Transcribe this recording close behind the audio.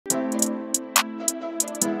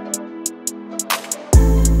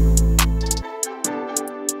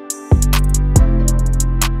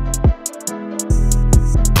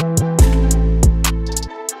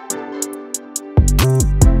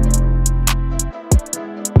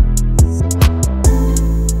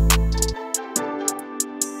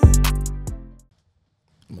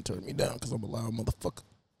loud, motherfucker.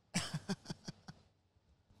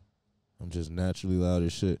 I'm just naturally loud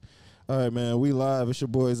as shit. All right, man. We live. It's your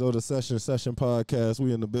boys, The Session Podcast.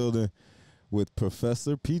 We in the building with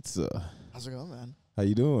Professor Pizza. How's it going, man? How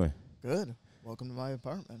you doing? Good. Welcome to my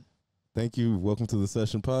apartment. Thank you. Welcome to the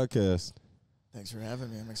Session Podcast. Thanks for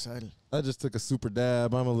having me. I'm excited. I just took a super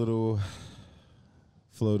dab. I'm a little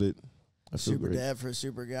floated. A super dab for a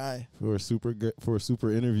super guy. For a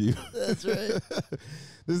super interview. That's right.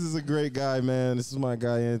 This is a great guy, man. This is my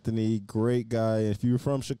guy, Anthony. Great guy. If you're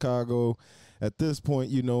from Chicago, at this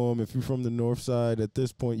point, you know him. If you're from the North Side, at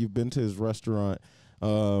this point, you've been to his restaurant.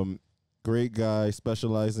 Great guy,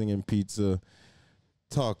 specializing in pizza.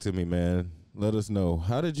 Talk to me, man. Let us know.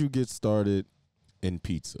 How did you get started in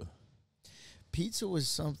pizza? Pizza was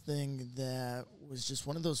something that was just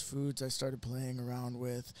one of those foods I started playing around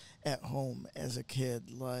with at home as a kid.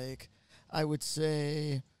 Like, I would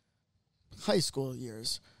say high school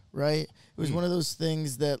years, right? It was one of those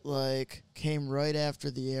things that, like, came right after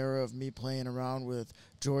the era of me playing around with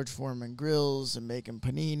George Foreman grills and making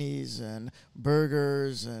paninis and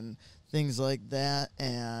burgers and things like that.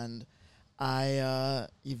 And I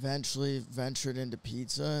eventually ventured into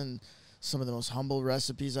pizza and some of the most humble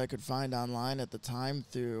recipes I could find online at the time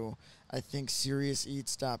through, I think,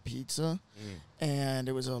 SeriousEats.pizza. And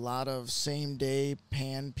it was a lot of same-day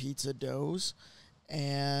pan pizza doughs.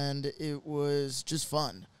 And it was just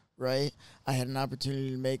fun, right? I had an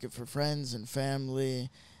opportunity to make it for friends and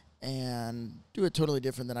family and do it totally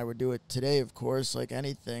different than I would do it today, of course, like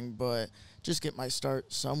anything, but just get my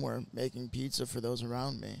start somewhere making pizza for those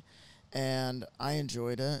around me. And I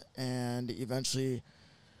enjoyed it and eventually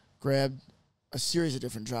grabbed a series of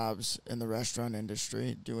different jobs in the restaurant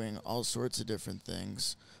industry, doing all sorts of different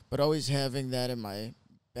things, but always having that in my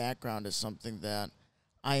background as something that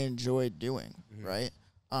I enjoyed doing, right?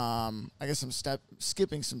 I guess I'm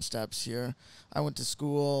skipping some steps here. I went to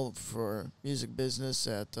school for music business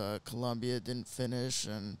at Columbia, didn't finish,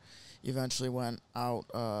 and eventually went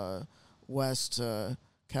out west to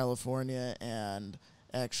California and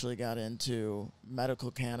actually got into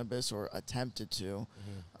medical cannabis, or attempted to.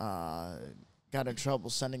 Got in trouble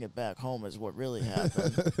sending it back home is what really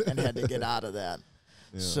happened, and had to get out of that.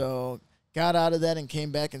 Yeah. So got out of that and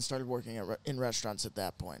came back and started working in restaurants at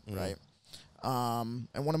that point, right? And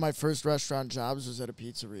one of my first restaurant jobs was at a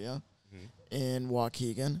pizzeria in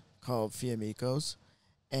Waukegan called Fiamicos,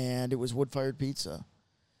 and it was wood-fired pizza.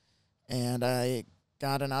 And I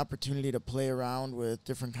got an opportunity to play around with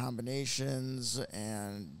different combinations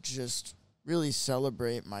and just really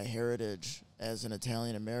celebrate my heritage as an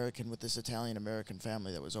Italian-American with this Italian-American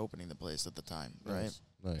family that was opening the place at the time, right?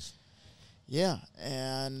 Nice. Yeah,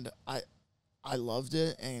 and I loved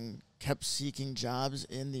it and kept seeking jobs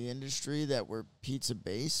in the industry that were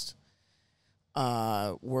pizza-based.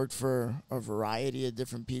 Worked for a variety of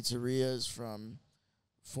different pizzerias, from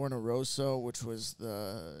Forno Rosso, which was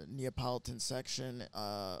the Neapolitan section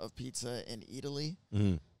of pizza in Italy.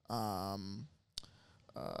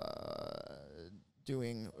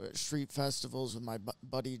 Doing street festivals with my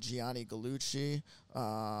buddy Gianni Gallucci,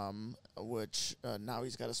 which now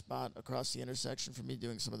he's got a spot across the intersection from me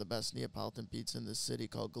doing some of the best Neapolitan pizza in this city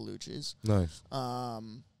called Gallucci's. Nice.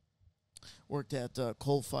 Worked at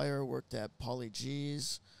Coal Fire, worked at Pauly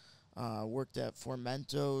G's, worked at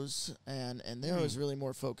Formentos, and there I was really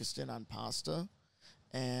more focused in on pasta.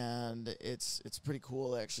 And it's pretty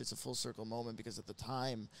cool, actually. It's a full circle moment because at the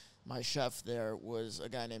time, my chef there was a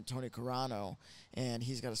guy named Tony Carano, and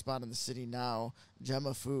he's got a spot in the city now,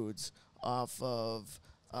 Gemma Foods, off of,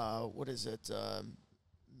 what is it?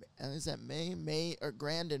 Is that May or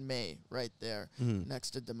Grand and May right there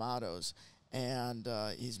next to D'Amato's. And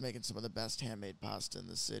he's making some of the best handmade pasta in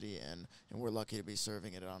the city, and we're lucky to be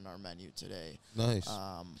serving it on our menu today. Nice.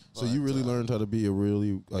 So you really learned how to be a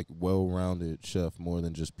really well-rounded chef more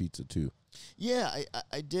than just pizza too. Yeah,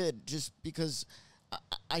 I did, just because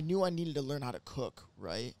I knew I needed to learn how to cook,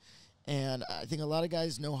 right? And I think a lot of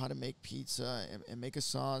guys know how to make pizza and make a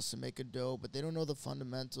sauce and make a dough, but they don't know the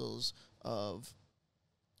fundamentals of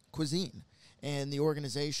cuisine and the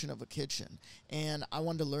organization of a kitchen. And I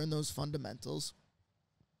wanted to learn those fundamentals.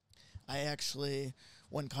 I actually,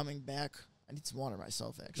 when coming back, I need some water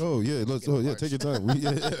myself, actually. Oh, yeah. Take your time.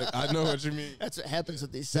 I know what you mean. That's what happens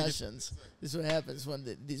with these sessions. This is what happens when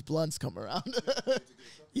these blunts come around.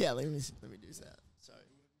 Yeah, let me do that. Sorry.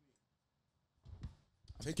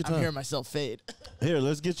 Take your time. I'm hearing myself fade. Here,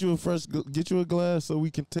 let's get you a glass so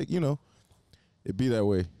we can take, it be that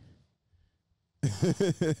way.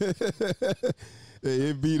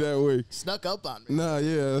 It be that way. Snuck up on me. Nah,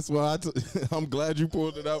 yeah, that's why I'm glad you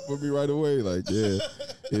pulled it out for me right away. Like, yeah,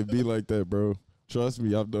 it be like that, bro. Trust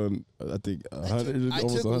me, I've done. I think 100. I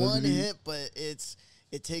almost took 100 one of these. hit, but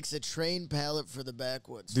it takes a trained palate for the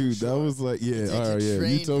backwoods. Dude, for that sure. was like, yeah, It takes all a right, yeah. You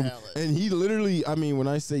trained told me, palate. and he literally. I mean, when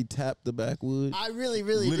I say tap the backwood, I really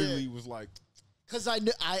literally did. was like, Because I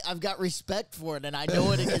knew I've got respect for it, and I know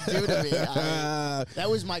what it can do to me. That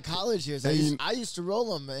was my college years. I used to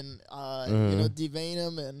roll them and devein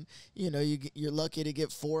them, and you're lucky to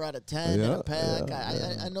get 4 out of 10 in a pack.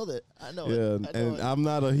 I know that. I know it. I know it. I'm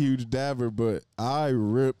not a huge dabber, but I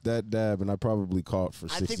ripped that dab, and I probably caught for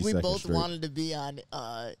 60 I think we seconds both straight. wanted to be on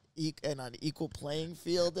an equal playing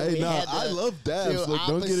field. Hey, I love dabs. Look,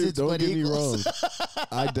 don't get me wrong.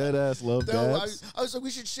 I dead ass love dabs. I was like,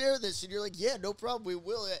 we should share this, and you're like, yeah, no problem, we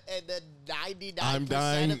will. And then 99% I'm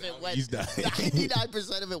dying. of it went. He's dying.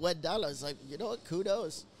 99% of it went down. I was like, you know what?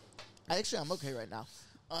 Kudos. I'm okay right now.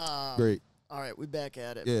 Great. All right, we back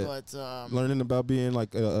at it. Yeah. But Learning about being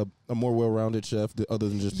like a more well-rounded chef other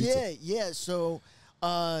than just pizza. Yeah. So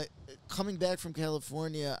coming back from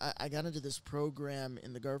California, I got into this program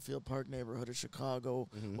in the Garfield Park neighborhood of Chicago,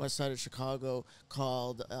 west side of Chicago,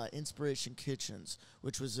 called Inspiration Kitchens,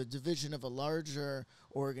 which was a division of a larger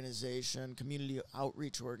organization, community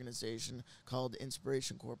outreach organization called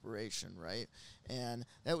Inspiration Corporation, right? And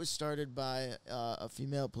that was started by a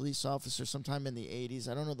female police officer sometime in the 80s.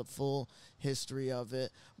 I don't know the full history of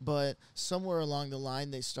it, but somewhere along the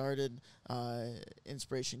line they started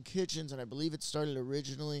Inspiration Kitchens, and I believe it started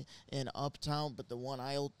originally in Uptown, but the one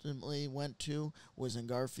I ultimately went to was in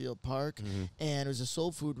Garfield Park, and it was a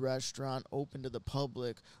soul food restaurant open to the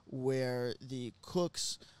public where the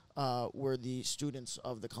cooks were the students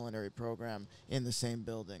of the culinary program in the same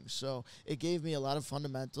building. So it gave me a lot of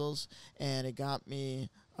fundamentals, and it got me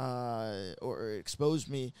or exposed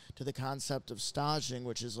me to the concept of staging,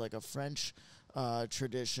 which is like a French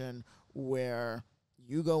tradition where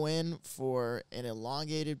you go in for an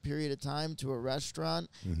elongated period of time to a restaurant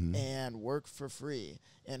and work for free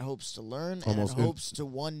in hopes to learn and in hopes to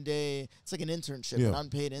one day, it's like an internship, an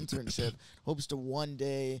unpaid internship, hopes to one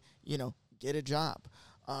day, get a job.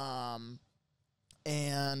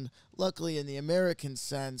 And luckily in the American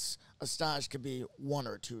sense, a stage could be 1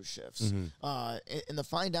 or 2 shifts. In the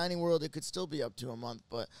fine dining world, it could still be up to a month,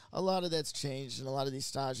 but a lot of that's changed, and a lot of these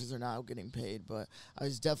stages are now getting paid. But I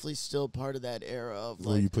was definitely still part of that era of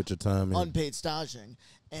where you put your time in. Unpaid staging.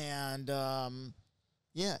 And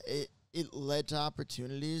it led to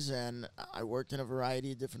opportunities, and I worked in a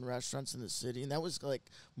variety of different restaurants in the city, and that was like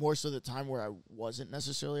more so the time where I wasn't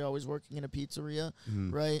necessarily always working in a pizzeria,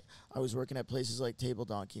 right? I was working at places like Table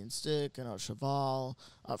Donkey and Stick and Cheval,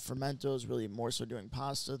 Fermento's, really more so doing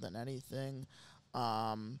pasta than anything,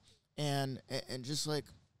 and just like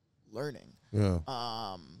learning,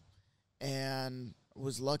 and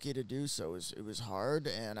was lucky to do so. It was hard,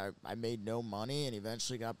 and I made no money and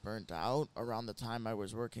eventually got burnt out around the time I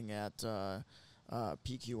was working at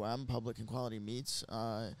PQM, Public and Quality Meats,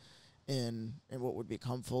 in what would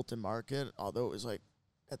become Fulton Market, although it was like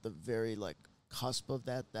at the very like cusp of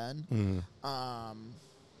that then.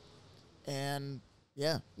 And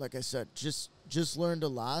yeah, like I said, just learned a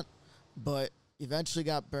lot, but eventually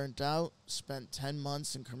got burnt out, spent 10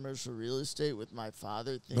 months in commercial real estate with my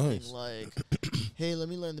father, thinking like, hey, let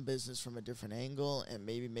me learn the business from a different angle and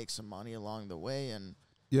maybe make some money along the way. And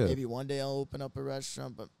maybe one day I'll open up a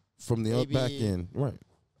restaurant, but from the back end, right?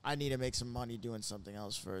 I need to make some money doing something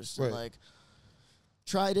else first. Right. And like,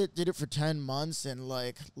 tried it, did it for 10 months and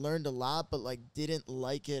like learned a lot, but like didn't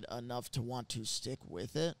like it enough to want to stick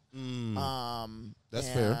with it. That's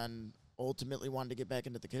fair. And ultimately wanted to get back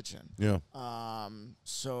into the kitchen. Yeah.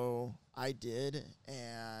 So I did,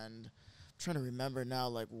 and I'm trying to remember now,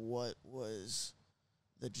 like, what was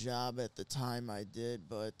the job at the time I did,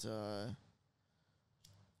 but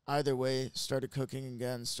either way, started cooking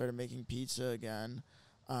again, started making pizza again.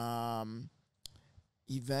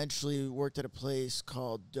 Eventually worked at a place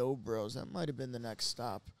called Dough Bros. That might have been the next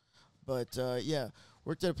stop. But,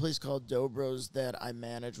 worked at a place called Dough Bros that I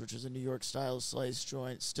managed, which is a New York-style slice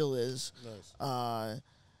joint. Still is. Nice. I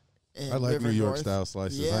like River New North. York-style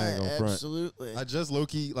slices. Yeah, I ain't gonna front. absolutely. I just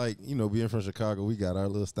low-key, like, being from Chicago, we got our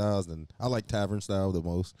little styles, and I like tavern style the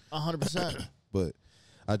most. 100%. But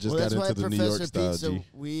I just got into the New York style. Pizza,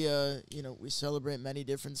 we celebrate many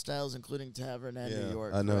different styles, including tavern and New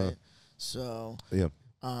York. I know. Right? So,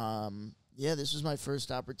 this was my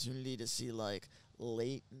first opportunity to see like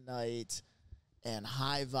late night and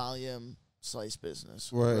high volume slice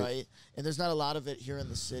business, right? And there's not a lot of it here in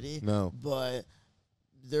the city. No, but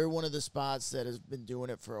they're one of the spots that has been doing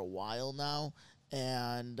it for a while now,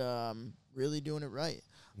 and really doing it right.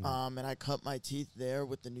 And I cut my teeth there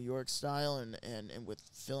with the New York style and with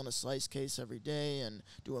filling a slice case every day and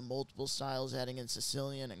doing multiple styles, adding in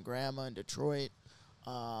Sicilian and Grandma in Detroit,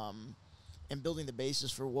 and building the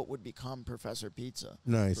basis for what would become Professor Pizza.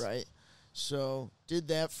 Nice. Right? So did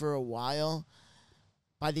that for a while.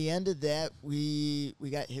 By the end of that, we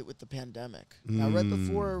got hit with the pandemic. Now, right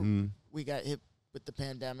before we got hit with the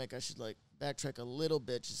pandemic, I should backtrack a little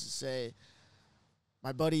bit just to say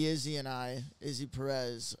my buddy Izzy and I, Izzy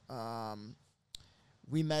Perez,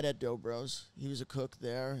 we met at Dobro's. He was a cook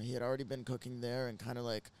there. He had already been cooking there and kind of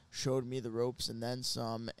showed me the ropes and then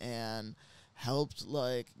some and helped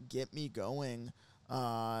get me going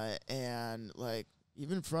and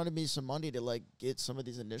even fronted me some money to get some of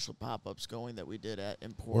these initial pop-ups going that we did at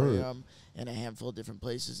Emporium and a handful of different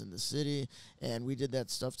places in the city, and we did that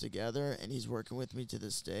stuff together, and he's working with me to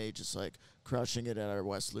this day, just crushing it at our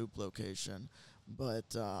West Loop location.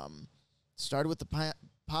 But started with the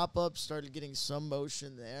pop-up, started getting some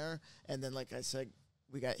motion there, and then like I said,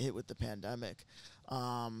 we got hit with the pandemic.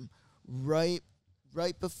 Right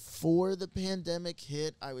before the pandemic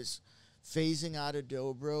hit, I was phasing out of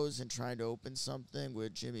Dobro's and trying to open something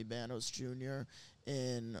with Jimmy Banos Jr.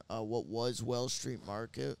 in what was Wells Street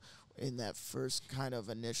Market in that first kind of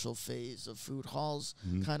initial phase of food halls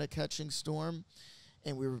kind of catching storm.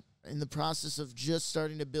 And we were in the process of just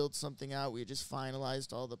starting to build something out. We had just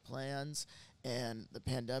finalized all the plans, and the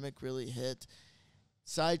pandemic really hit.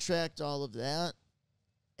 Sidetracked all of that,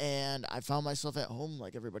 and I found myself at home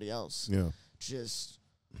like everybody else. Yeah. Just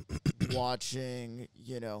watching,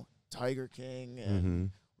 Tiger King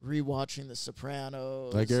and rewatching The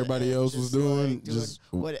Sopranos. Like everybody else was doing. Doing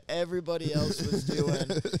what everybody else was doing.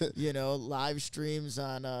 Live streams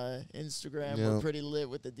on Instagram were pretty lit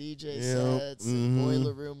with the DJ sets. And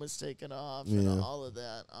Boiler Room was taking off and all of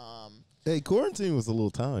that. Hey, quarantine was a little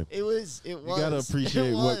time. It was. You gotta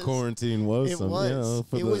appreciate what quarantine was. It was.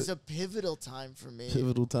 It was a pivotal time for me.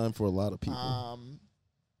 Pivotal time for a lot of people.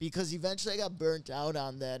 Because eventually I got burnt out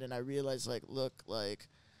on that, and I realized, look,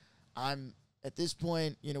 I'm at this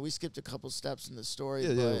point, we skipped a couple steps in the story,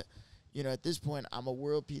 but at this point, I'm a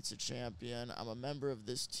world pizza champion. I'm a member of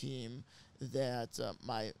this team that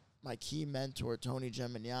my key mentor, Tony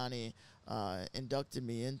Gemignani, inducted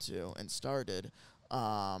me into and started.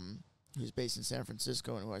 Who's based in San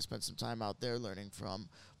Francisco and who I spent some time out there learning from.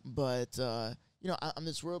 But I'm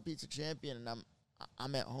this world pizza champion, and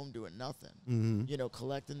I'm at home doing nothing.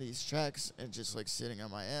 Collecting these checks and just sitting on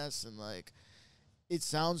my ass, and it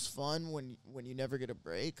sounds fun when you never get a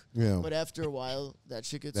break. Yeah. But after a while, that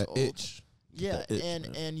shit gets old. Itch. Yeah,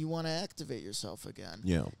 and you want to activate yourself again.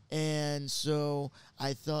 Yeah. And so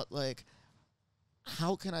I thought,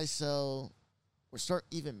 how can I sell or start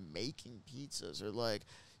even making pizzas? Or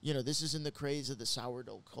this is in the craze of the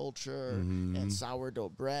sourdough culture and sourdough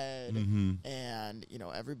bread, and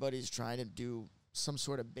everybody's trying to do some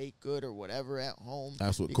sort of baked good or whatever at home.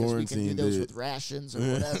 That's what because quarantine we can do those did. with rations or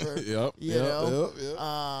whatever. Yep.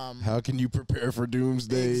 How can you prepare for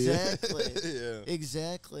doomsday? Exactly.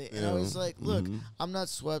 Exactly. And I was like, look, I'm not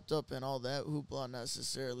swept up in all that hoopla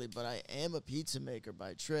necessarily, but I am a pizza maker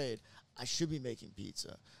by trade. I should be making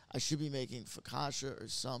pizza. I should be making focaccia or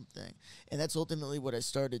something. And that's ultimately what I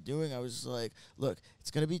started doing. I was like, look,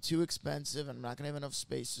 it's going to be too expensive. I'm not going to have enough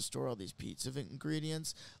space to store all these pizza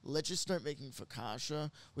ingredients. Let's just start making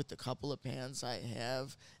focaccia with the couple of pans I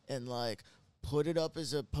have and put it up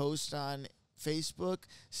as a post on Facebook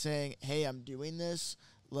saying, hey, I'm doing this.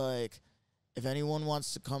 If anyone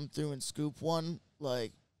wants to come through and scoop one,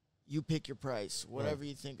 you pick your price, whatever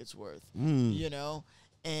you think it's worth,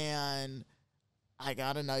 And I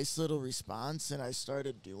got a nice little response, and I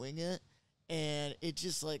started doing it, and it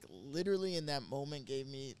just literally in that moment gave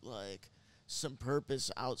me some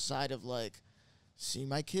purpose outside of seeing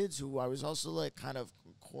my kids, who I was also kind of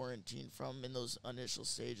quarantined from in those initial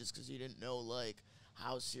stages because you didn't know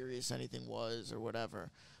how serious anything was or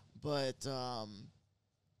whatever. But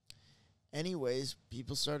anyways,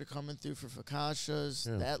 people started coming through for focaccias.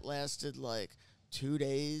 Yeah. That lasted 2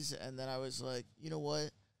 days, and then I was like, you know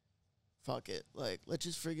what? Fuck it. Let's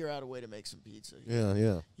just figure out a way to make some pizza.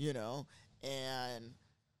 Yeah. And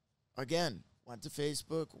again, went to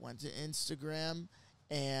Facebook, went to Instagram,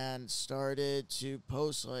 and started to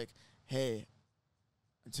post hey,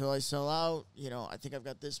 until I sell out, I think I've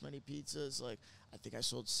got this many pizzas. I think I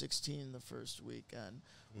sold 16 the first weekend.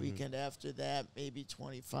 Weekend after that, maybe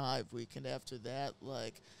 25. Weekend after that,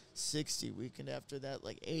 60. Weekend after that,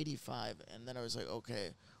 85. And then I was like,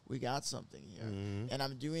 okay, we got something here. And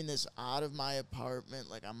I'm doing this out of my apartment.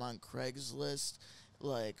 I'm on Craigslist.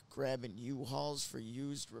 like grabbing U-Hauls for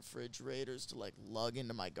used refrigerators to like lug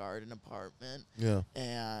into my garden apartment. Yeah.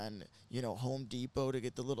 And, you know, Home Depot to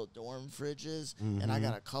get the little dorm fridges. And I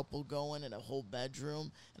got a couple going in a whole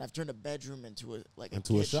bedroom. And I've turned a bedroom into a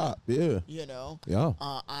a shop. Yeah. You know? Yeah.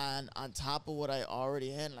 On top of what I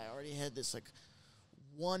already had. And I already had this like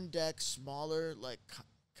one deck smaller like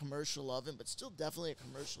commercial oven, but still definitely a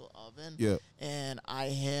commercial oven. Yeah. And I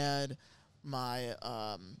had my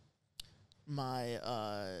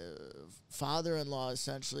father-in-law,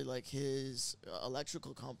 essentially, like his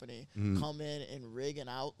electrical company, come in and rig an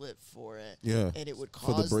outlet for it. Yeah. And it would For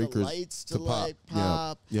cause the the breakers lights to to like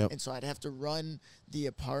pop. Yeah. Yep. And so I'd have to run the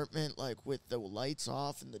apartment like with the lights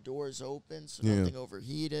off and the doors open so Yeah. nothing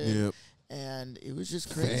overheated. Yep. And it was just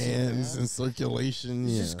crazy. Fans man. and circulation. It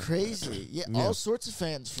was Yeah. just crazy. Yeah, Yeah. all sorts of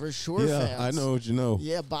fans, for sure. Yeah, fans. I know what you know.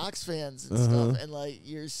 Yeah, box fans and stuff. And like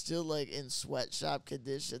you're still like in sweatshop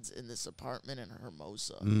conditions in this apartment in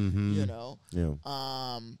Hermosa. Mm-hmm. You know?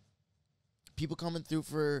 Yeah. People coming through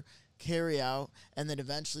for carry out, and then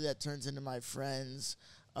eventually that turns into my friends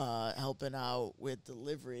helping out with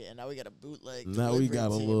delivery, and now we got a bootleg. Now we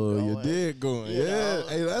got a team little going, your dig going. you Yeah. know?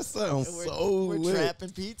 Hey, that sounds And so we're lit. trapping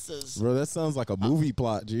pizzas. Bro, that sounds like a movie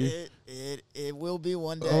plot, G. It will be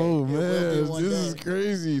one day. Oh It will be man, one this is day.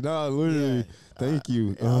 crazy. Nah, literally. Yeah. Thank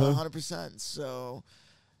you. 100%.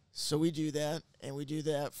 So we do that, and we do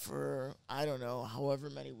that for, I don't know, however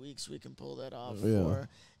many weeks we can pull that off Yeah. for.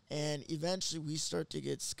 And eventually we start to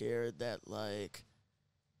get scared that, like,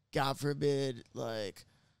 God forbid, like,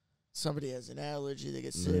 somebody has an allergy, they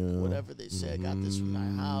get sick, Yeah. whatever they say. I got this from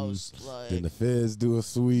my house. Like, Then the feds do a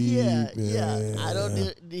sweep. yeah. I don't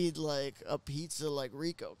need like a pizza like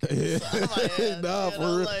Rico. Yeah. Nah, you for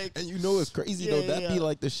know, real. like, And you know it's crazy though. Yeah, That be yeah.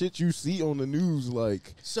 like the shit you see on the news.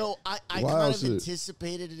 Like, so I Wild kind of shit.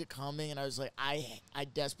 anticipated it coming, and I was like, I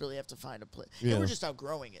desperately have to find a place. Yeah. And we're just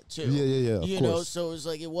outgrowing it too. yeah. Of You know, course. so it was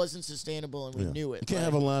like it wasn't sustainable, and we Yeah. knew it. You can't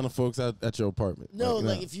like, have a line of folks out at your apartment. no, Like,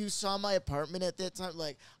 like nah. if you saw my apartment at that time,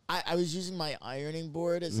 like I was using my ironing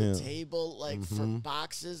board as Yeah. a table, like for Mhm.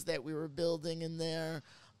 boxes that we were building in there.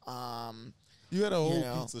 You had a whole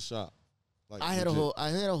know, pizza shop. Like, I had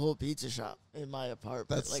legit. a whole pizza shop in my apartment.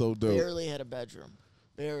 That's like, so dope. Barely had a bedroom,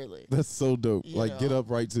 barely. That's so dope. You Like, get know. up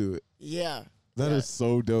right to it. Yeah, That is yeah,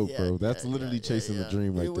 so dope, yeah, bro. That's yeah, literally yeah, chasing yeah. the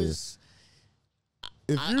dream right it was, there.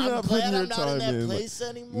 If you're I'm not glad putting your I'm not time in that in, like, place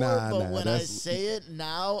anymore. nah, but when I that's- say it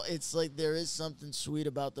now, it's like there is something sweet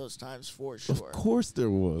about those times for sure. of course there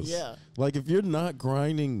was. Yeah. Like if you're not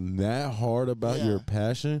grinding that hard about Yeah. your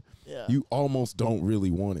passion, Yeah. you almost don't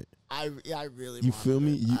really want it. I really. You wanted feel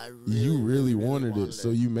me? it. You I you really wanted wanted it, so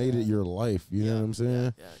you made it your life. You know what I'm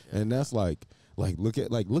saying? Yeah. And that's like look at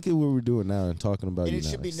what we're doing now and talking about And you it now.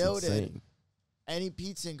 should be It's noted, insane. any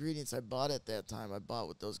pizza ingredients I bought at that time, I bought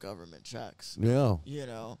with those government checks. Yeah. You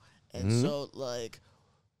know, and Mhm. so like,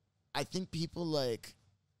 I think people like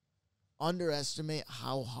underestimate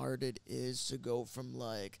how hard it is to go from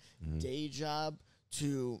like Mm-hmm. day job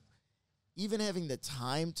to even having the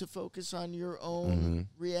time to focus on your own Mhm.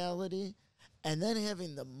 reality, and then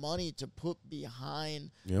having the money to put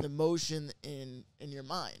behind Yep. the motion in your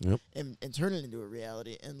mind Yep. and turn it into a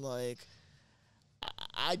reality. And like,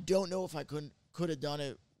 I don't know if I could have done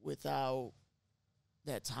it without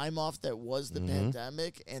that time off that was the Mhm.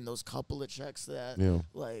 pandemic and those couple of checks that Yeah.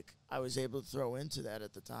 like I was able to throw into that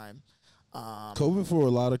at the time. COVID for a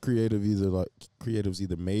lot of creatives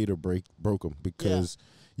either made or broke them because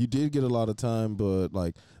you did get a lot of time, but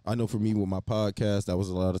like I know for me with my podcast, that was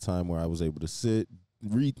a lot of time where I was able to sit,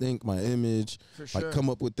 rethink my image, For sure. like come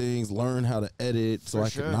up with things, learn how to edit so For I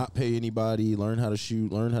sure. could not pay anybody, learn how to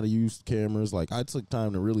shoot, learn how to use cameras. Like I took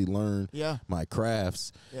time to really learn Yeah. my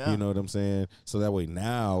crafts. Yeah. You know what I'm saying? So that way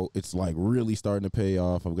now it's like really starting to pay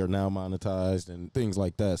off. We're now monetized and things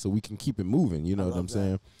like that. So we can keep it moving. You know what love I'm that.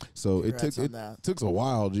 saying? So Congrats on it that. took a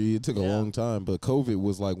while, G. It took a Yeah. long time. But COVID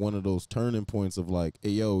was like one of those turning points of like, hey,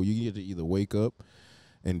 yo, you get to either wake up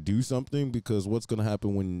and do something because what's going to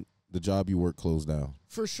happen when the job you work closed down?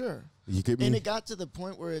 For sure. You get me? And it got to the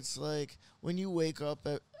point where it's like when you wake up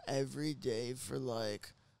every day for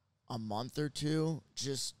like a month or two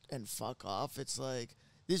just and fuck off, it's like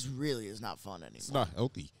this really is not fun anymore. It's not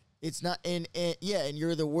healthy. It's not, and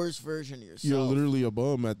you're the worst version of yourself. You're literally a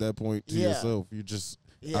bum at that point to Yeah. yourself. You just,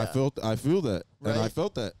 Yeah. I feel that. And I Right.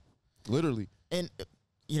 felt that. Literally. And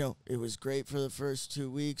you know, it was great for the first 2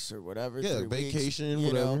 weeks or whatever. Yeah, 3 weeks, vacation,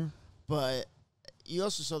 you know, whatever. but you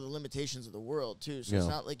also saw the limitations of the world too. So Yeah. it's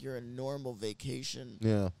not like you're in normal vacation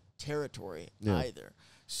Yeah. territory Yeah. either.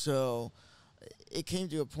 So it came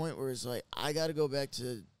to a point where it's like I got to go back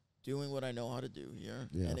to doing what I know how to do here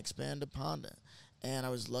Yeah. and expand upon it. And I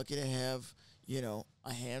was lucky to have,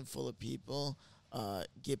 a handful of people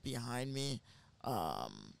get behind me,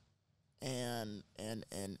 and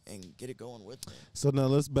get it going with me. So now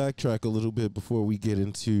let's backtrack a little bit before we get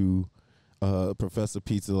into Professor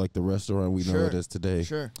Pizza, like the restaurant we know it as today.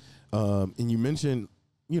 Sure. And you mentioned,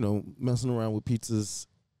 messing around with pizzas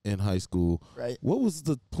in high school. Right. What was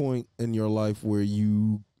the point in your life where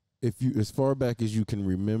as far back as you can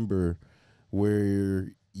remember, where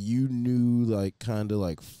you knew kind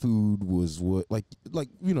of food was what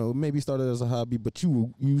maybe started as a hobby, but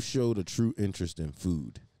you showed a true interest in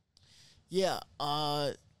food? Yeah,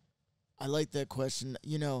 I like that question,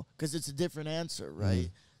 because it's a different answer, right?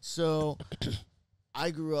 So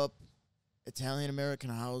I grew up Italian-American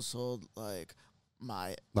household,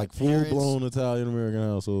 my full-blown Italian-American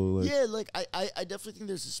household. Yeah, I definitely think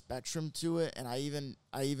there's a spectrum to it, and I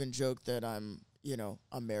even joke that I'm,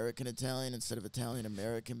 American-Italian instead of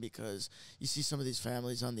Italian-American, because you see some of these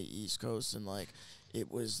families on the East Coast, and, it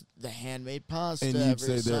was the handmade pasta and every you'd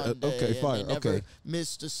say Sunday, that, okay, fine, and they never okay.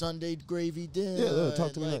 missed a Sunday gravy dinner. Yeah,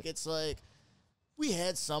 talk to me. It's we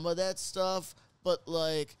had some of that stuff, but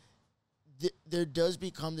there does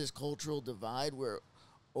become this cultural divide where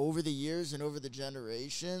over the years and over the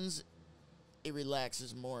generations, it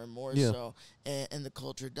relaxes more and more so, and the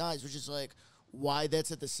culture dies, which is why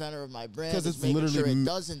that's at the center of my brand, is it's making sure literally it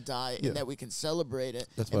doesn't die and that we can celebrate it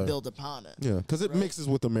and build upon it. Yeah, because it mixes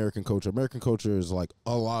with American culture. American culture is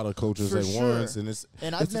a lot of cultures at once,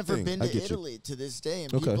 and I've never been to Italy to this day,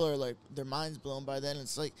 and people are their minds blown by that. And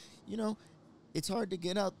it's it's hard to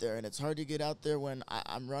get out there, and it's hard to get out there when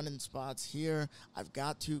I'm running spots here. I've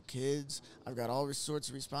got 2 kids. I've got all sorts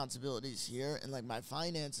of responsibilities here, and my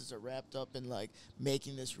finances are wrapped up in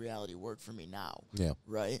making this reality work for me now. Yeah.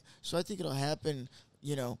 Right. So I think it'll happen,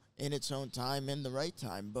 in its own time, in the right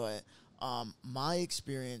time. But my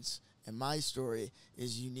experience and my story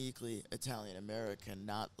is uniquely Italian American,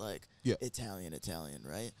 not Italian,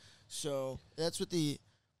 right? So that's what the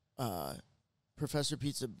Professor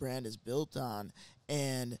Pizza brand is built on,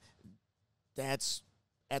 and that's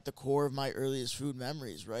at the core of my earliest food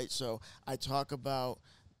memories, right? So I talk about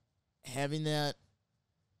having that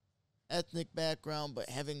ethnic background, but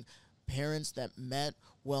having parents that met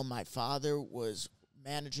while my father was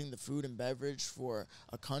managing the food and beverage for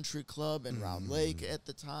a country club in Round Lake at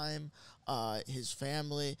the time. His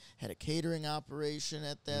family had a catering operation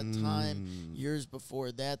at that time. Years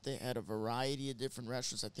before that, they had a variety of different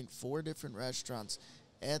restaurants. I think 4 different restaurants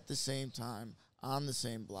at the same time on the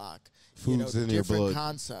same block. Food's in different your blood.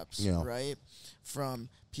 Concepts, right? From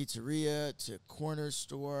pizzeria to corner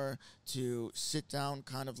store to sit down,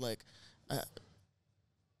 kind of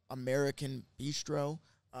American bistro.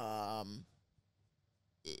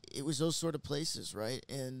 It was those sort of places, right?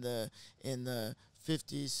 In the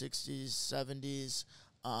 50s, 60s, 70s,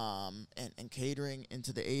 and catering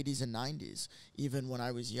into the 80s and 90s, even when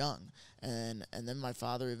I was young. And then my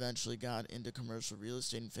father eventually got into commercial real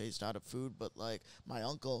estate and phased out of food, but my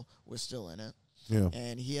uncle was still in it. Yeah.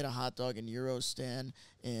 And he had a hot dog and gyro stand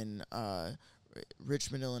in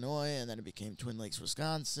Richmond, Illinois, and then it became Twin Lakes,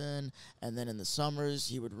 Wisconsin. And then in the summers,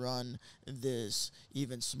 he would run this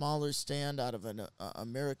even smaller stand out of an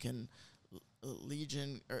American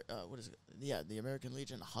Legion, or what is it? Yeah, the American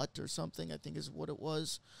Legion hut or something, I think is what it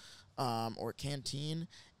was, or canteen.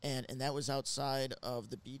 And that was outside of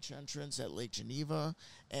the beach entrance at Lake Geneva.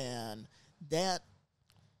 And that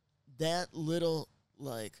little,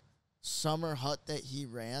 summer hut that he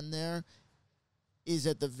ran there is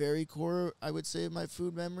at the very core, I would say, of my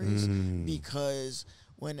food memories, because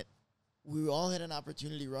when we all had an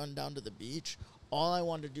opportunity to run down to the beach, all I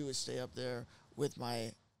wanted to do was stay up there with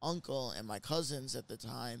my uncle and my cousins at the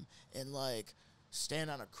time and stand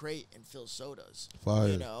on a crate and fill sodas.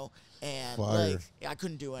 Fire. And Fire. I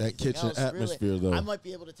couldn't do anything that kitchen else, atmosphere really. though. I might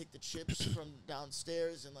be able to take the chips from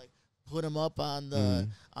downstairs and put them up on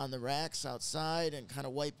the racks outside and kind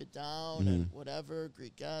of wipe it down and whatever,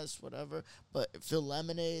 greet guests, whatever. But fill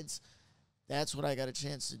lemonades, that's what I got a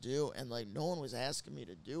chance to do. And no one was asking me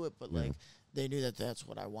to do it, but they knew that that's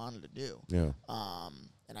what I wanted to do. Yeah.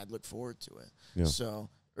 And I'd look forward to it. Yeah. So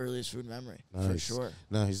earliest food memory, Nice. for sure.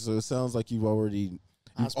 Nice. So it sounds like you've Hospitality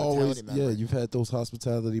always, memory. you've had those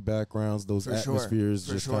hospitality backgrounds, those For sure. atmospheres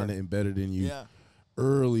For just sure. kind of embedded in you. Yeah.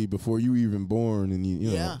 Early before you even born, and you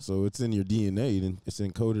know, Yeah. so it's in your DNA and it's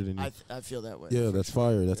encoded in you. I feel that way. Yeah, for that's sure.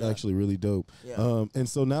 fire. That's Yeah. actually really dope. Yeah. And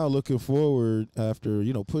so now looking forward after,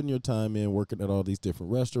 putting your time in, working at all these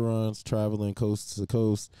different restaurants, traveling coast to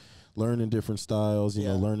coast, learning different styles, you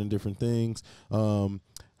know, learning different things.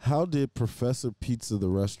 How did Professor Pizza, the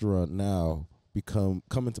restaurant now, come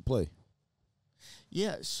into play?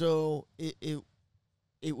 Yeah, so it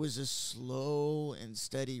it was a slow and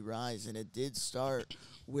steady rise, and it did start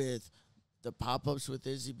with the pop-ups with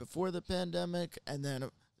Izzy before the pandemic, and then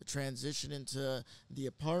the transition into the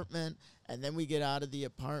apartment, and then we get out of the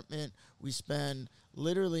apartment. We spend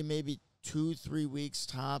literally maybe 2-3 weeks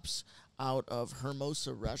tops out of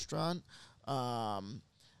Hermosa Restaurant,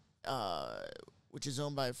 which is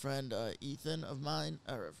owned by a friend, Ethan of mine,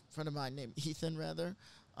 or a friend of mine named Ethan, rather.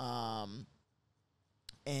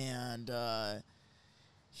 And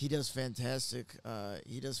he does fantastic.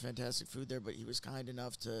 He does fantastic food there. But he was kind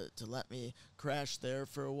enough to let me crash there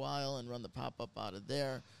for a while and run the pop up out of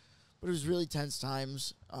there. But it was really tense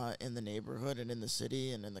times in the neighborhood and in the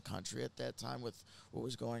city and in the country at that time with what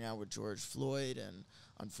was going on with George Floyd, and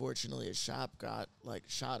unfortunately his shop got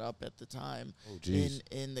shot up at the time. Oh, geez.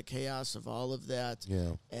 In the chaos of all of that.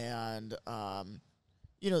 Yeah. And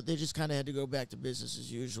they just kind of had to go back to business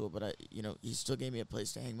as usual. But he still gave me a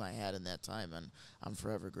place to hang my hat in that time, and I'm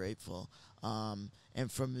forever grateful. And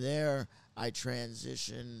from there, I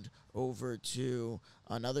transitioned over to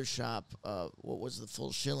another shop, what was the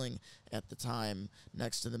Full Shilling at the time,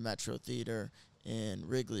 next to the Metro Theater in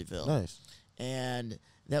Wrigleyville. Nice. And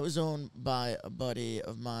that was owned by a buddy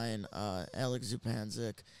of mine, Alex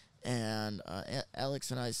Zupanzik. And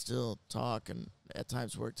Alex and I still talk and at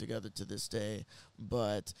times work together to this day.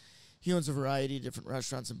 But he owns a variety of different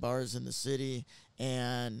restaurants and bars in the city.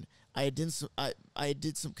 And I did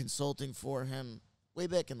some consulting for him way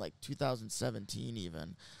back in 2017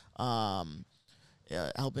 even,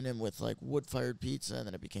 helping him with wood-fired pizza, and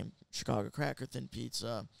then it became Chicago Cracker Thin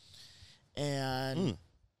Pizza. And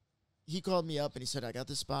he called me up and he said, I got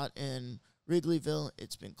this spot in Wrigleyville.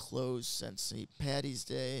 It's been closed since St. Patty's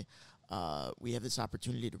Day. We have this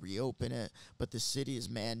opportunity to reopen it, but the city is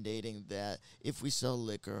mandating that if we sell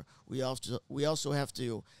liquor, we also have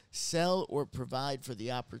to sell or provide for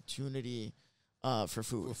the opportunity for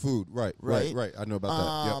food. For food, right. I know about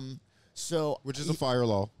that. Yep. So, which is a fire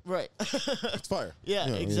law. Right. It's fire. Yeah,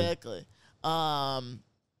 exactly. And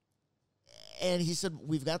he said,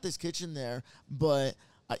 we've got this kitchen there, but,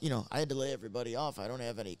 I had to lay everybody off. I don't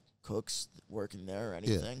have any cooks working there or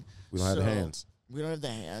anything. Yeah. We don't have the hands. We don't have the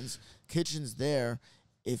hands. Kitchen's there.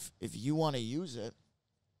 If you want to use it,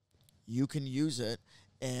 you can use it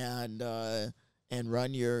and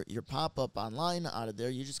run your pop-up online out of there.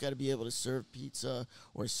 You just got to be able to serve pizza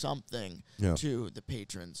or something to the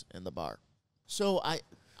patrons in the bar. So I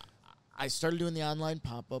started doing the online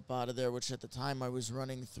pop-up out of there, which at the time I was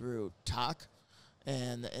running through Tock,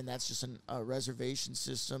 and that's just a reservation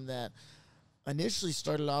system that initially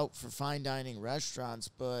started out for fine dining restaurants,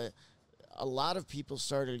 but a lot of people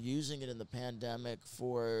started using it in the pandemic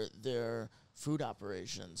for their food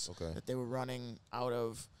operations that they were running out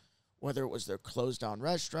of, whether it was their closed down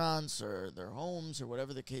restaurants or their homes or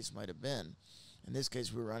whatever the case might have been. In this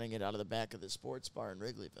case, we were running it out of the back of the sports bar in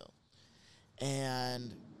Wrigleyville.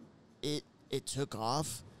 And it took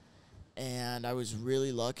off, and I was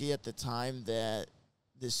really lucky at the time that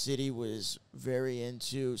the city was very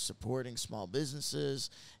into supporting small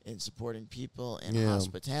businesses and supporting people in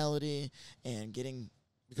hospitality and getting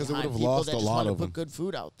because it would have people lost that a just lot want to of put them. good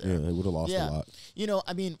food out there. Yeah, it would have lost a lot.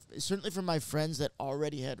 I mean, certainly for my friends that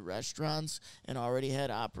already had restaurants and already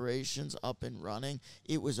had operations up and running,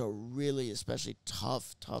 it was a really especially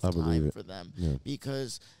tough time for them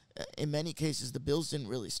because in many cases the bills didn't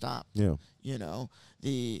really stop. Yeah.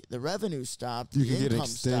 The revenue stopped. You could get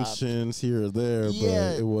extensions here or there,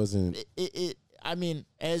 but it wasn't. I mean,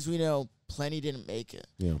 as we know, plenty didn't make it.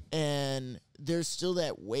 Yeah. And there's still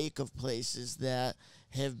that wake of places that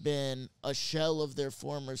have been a shell of their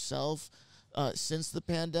former self since the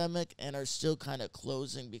pandemic and are still kind of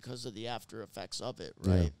closing because of the after effects of it,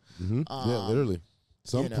 right? Yeah, literally.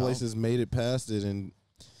 Some places made it past it and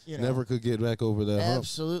never could get back over that hump.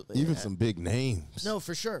 Absolutely. Even some big names. No,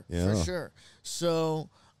 for sure. Yeah. For sure. So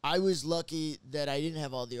I was lucky that I didn't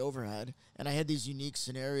have all the overhead, and I had these unique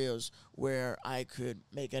scenarios where I could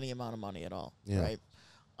make any amount of money at all, right?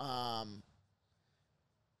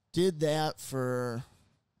 Did that for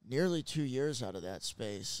nearly 2 years out of that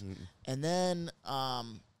space. Mm-hmm. And then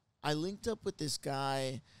I linked up with this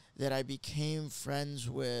guy that I became friends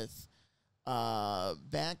with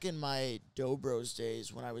back in my Dobros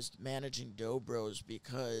days when I was managing Dobros,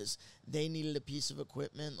 because they needed a piece of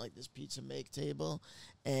equipment like this pizza make table,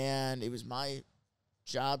 and it was my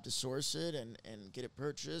job to source it and get it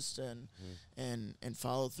purchased and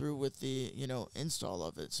follow through with the install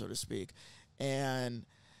of it, so to speak. And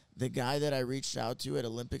the guy that I reached out to at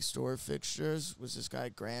Olympic Store Fixtures was this guy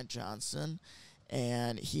Grant Johnson,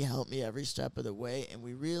 and he helped me every step of the way. And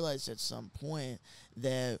we realized at some point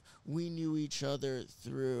that we knew each other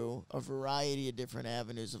through a variety of different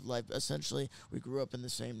avenues of life. Essentially, we grew up in the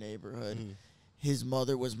same neighborhood. His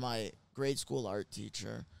mother was my grade school art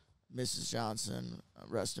teacher, Mrs. Johnson.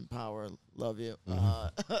 Rest in power. Love you.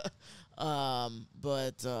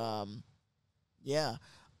 Yeah.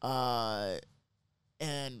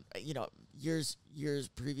 And years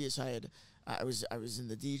previous, I was in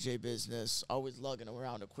the DJ business, always lugging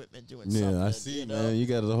around equipment, doing something. Yeah, I see, man. You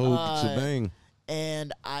got the whole shebang.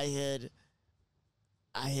 And I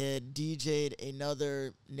had DJ'd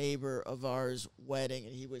another neighbor of ours wedding,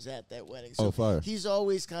 and he was at that wedding. So fire. He's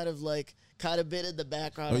always kind of been in the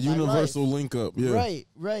background. A of universal my life. link up, yeah.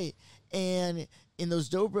 Right. And in those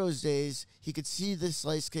Dobros days, he could see the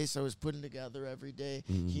slice case I was putting together every day.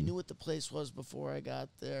 He knew what the place was before I got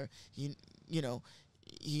there.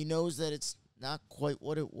 He knows that it's not quite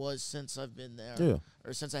what it was since I've been there,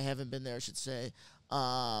 or since I haven't been there, I should say.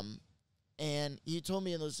 And he told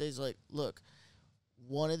me in those days, like, look,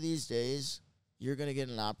 one of these days you're gonna get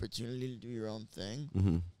an opportunity to do your own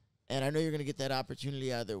thing, and I know you're gonna get that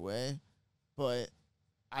opportunity either way, but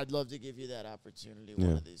I'd love to give you that opportunity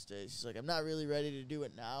one of these days. He's like, I'm not really ready to do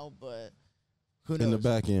it now, but who knows? In the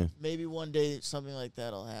back end. Maybe one day something like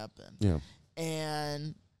that'll happen. Yeah.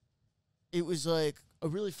 And it was like a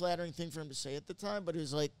really flattering thing for him to say at the time, but it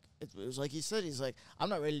was like he said, he's like, I'm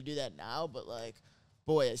not ready to do that now, but like,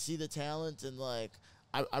 boy, I see the talent, and like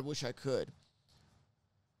I wish I could.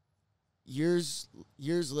 Years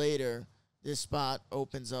later, this spot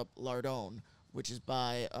opens up Lardone, which is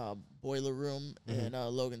by Boiler Room in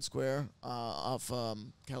Logan Square off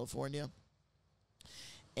California.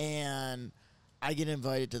 And I get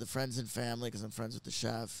invited to the friends and family because I'm friends with the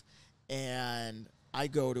chef. And I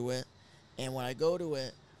go to it. And when I go to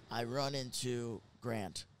it, I run into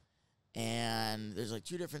Grant. And there's like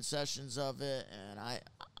 2 different sessions of it. And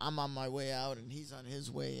I'm on my way out, and he's on his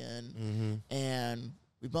way in. And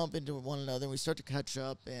we bump into one another, and we start to catch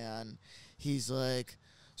up. And he's like,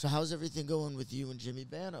 so how's everything going with you and Jimmy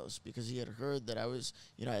Banos? Because he had heard that I was,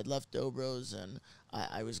 I had left Dobros, and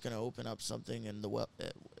I was going to open up something in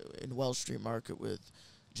in Wells Street Market with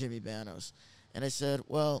Jimmy Banos. And I said,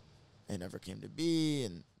 well, it never came to be,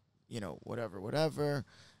 and, whatever.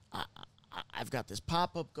 I've got this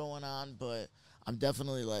pop-up going on, but I'm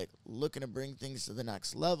definitely, like, looking to bring things to the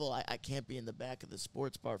next level. I can't be in the back of the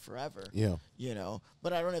sports bar forever. Yeah.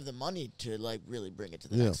 But I don't have the money to, like, really bring it to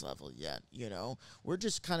the next level yet, We're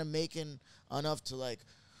just kind of making enough to, like,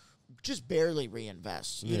 just barely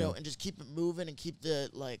reinvest, and just keep it moving and keep the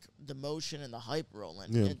motion and the hype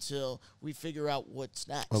rolling until we figure out what's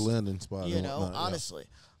next. A landing spot. Honestly.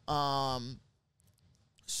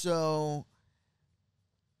 So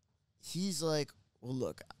he's like, well,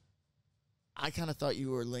 look, I kind of thought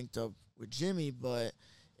you were linked up with Jimmy, but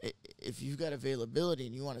if you've got availability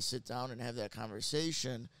and you want to sit down and have that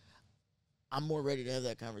conversation, I'm more ready to have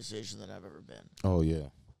that conversation than I've ever been. Oh, yeah.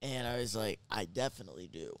 And I was like, I definitely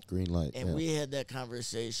do. Green light. And we had that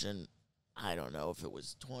conversation, I don't know if it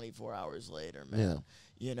was 24 hours later, man.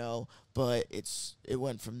 But it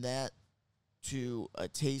went from that to a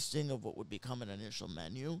tasting of what would become an initial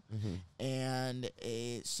menu and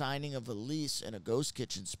a signing of a lease in a ghost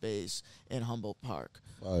kitchen space in Humboldt Park.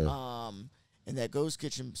 And that ghost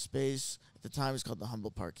kitchen space at the time was called the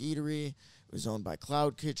Humboldt Park Eatery. It was owned by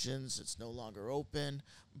Cloud Kitchens. It's no longer open,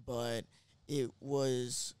 but it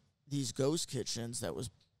was these ghost kitchens that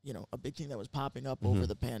was a big thing that was popping up over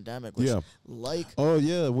the pandemic. Was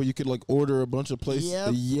where you could like order a bunch of places.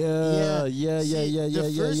 The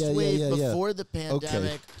first wave before the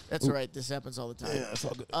pandemic. That's all right. This happens all the time. Yeah, it's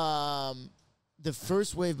all good. The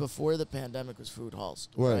first wave before the pandemic was food halls.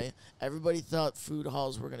 Right? Everybody thought food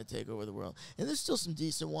halls were going to take over the world, and there's still some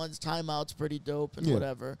decent ones. Time Out's pretty dope and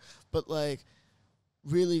whatever, but like,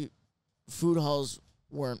 really, food halls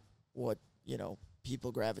weren't what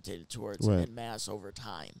people gravitated towards in mass over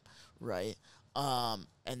time, right? And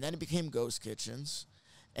then it became ghost kitchens.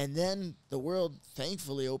 And then the world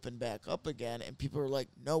thankfully opened back up again, and people were like,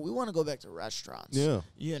 no, we want to go back to restaurants. Yeah.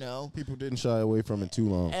 People didn't shy away from it too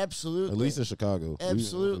long. Absolutely. At least in Chicago.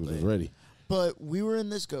 Absolutely. We was ready. But we were in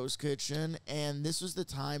this ghost kitchen, and this was the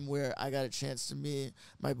time where I got a chance to meet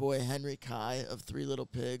my boy Henry Kai of Three Little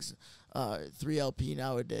Pigs, 3LP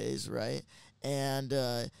nowadays, right? And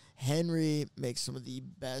Henry makes some of the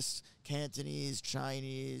best Cantonese,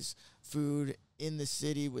 Chinese food in the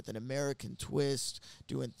city with an American twist,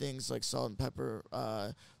 doing things like salt and pepper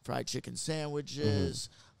fried chicken sandwiches,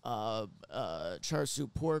 char siu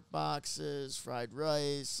pork boxes, fried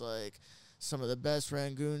rice, like some of the best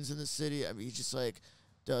rangoons in the city. I mean, he's just like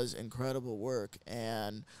does incredible work,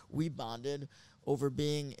 and we bonded over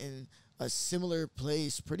being in a similar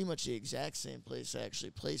place, pretty much the exact same place,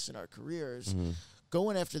 actually, place in our careers,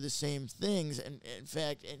 going after the same things. And in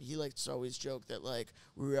fact, and he likes to always joke that, like,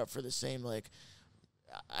 we were up for the same, like,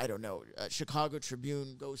 I don't know, Chicago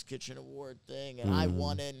Tribune Ghost Kitchen Award thing, and I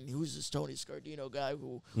won it, and he was this Tony Scardino guy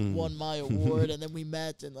who won my award, and then we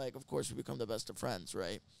met, and, like, of course, we become the best of friends,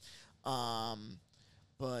 right?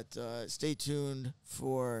 But stay tuned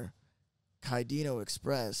for Kaidino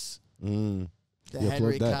Express. The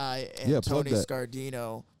Henry Kai and Tony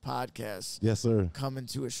Scardino podcast. Yes, sir. Coming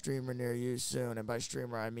to a streamer near you soon. And by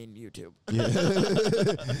streamer, I mean YouTube.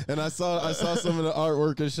 Yeah. And I saw some of the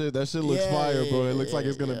artwork and shit. That shit looks fire, bro. It looks like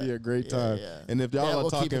it's going to be a great time. And if y'all are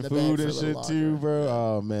talking food and shit too, bro,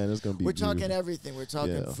 oh, man, it's going to be beautiful. Talking everything. We're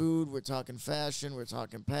talking food. We're talking fashion. We're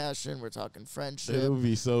talking passion. We're talking friendship. It would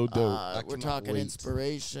be so dope. We're talking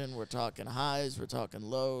inspiration. We're talking highs. We're talking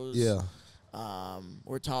lows. Yeah.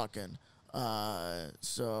 We're talking.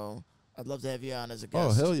 So I'd love to have you on as a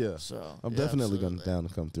guest. Oh, hell yeah. So I'm definitely down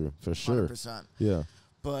to come through, for sure. 100%. Yeah.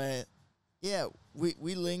 But, yeah,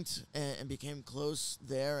 we linked and became close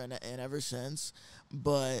there and ever since.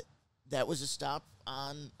 But that was a stop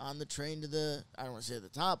on the train to the, I don't want to say the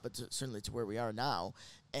top, but certainly to where we are now.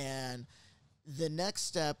 And the next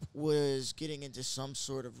step was getting into some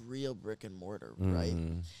sort of real brick and mortar, right?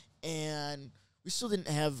 And we still didn't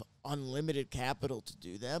have unlimited capital to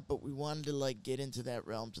do that, but we wanted to, like, get into that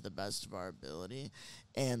realm to the best of our ability,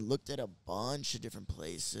 and looked at a bunch of different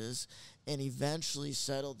places, and eventually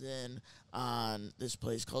settled in on this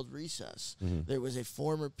place called Recess. There was a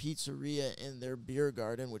former pizzeria in their beer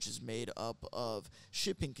garden, which is made up of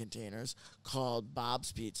shipping containers, called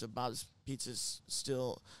Bob's Pizza. Bob's Pizza is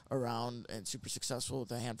still around and super successful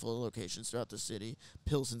with a handful of locations throughout the city,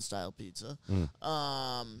 Pilsen-style pizza.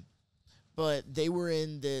 But they were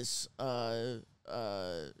in this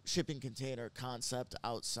shipping container concept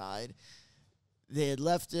outside. They had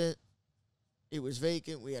left it. It was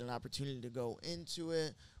vacant. We had an opportunity to go into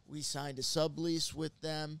it. We signed a sublease with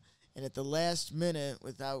them. And at the last minute,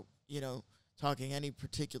 without, talking any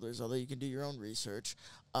particulars, although you can do your own research,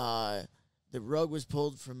 the rug was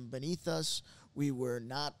pulled from beneath us. We were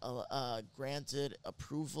not granted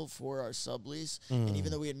approval for our sublease. And even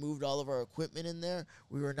though we had moved all of our equipment in there,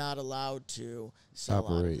 we were not allowed to sell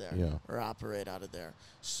out of there or operate out of there.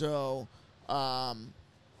 So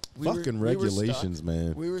regulations,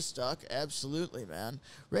 man. We were stuck. Absolutely, man.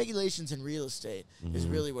 Regulations in real estate is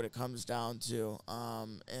really what it comes down to.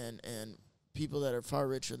 And people that are far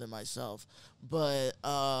richer than myself. But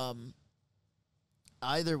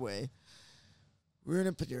either way, we were in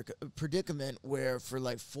a predicament where for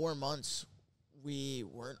like 4 months we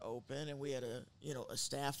weren't open, and we had a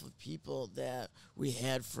staff of people that we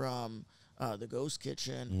had from the Ghost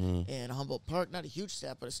Kitchen and Humboldt Park. Not a huge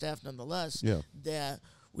staff, but a staff nonetheless. Yeah. That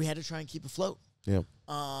we had to try and keep afloat. Yeah.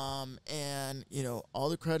 And all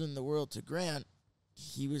the credit in the world to Grant.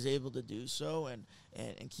 He was able to do so and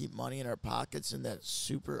keep money in our pockets in that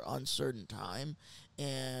super uncertain time,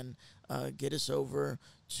 and get us over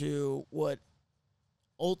to what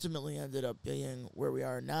ultimately ended up being where we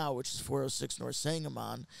are now, which is 406 North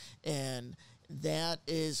Sangamon. And that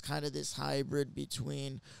is kind of this hybrid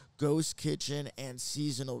between Ghost Kitchen and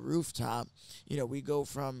seasonal rooftop. We go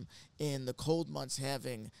from, in the cold months,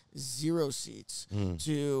 having 0 seats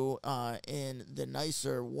to in the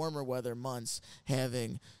nicer, warmer weather months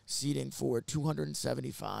having seating for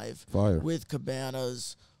 275 with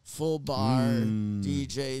cabanas, full bar,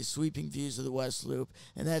 DJ, sweeping views of the West Loop.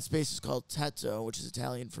 And that space is called Tetto, which is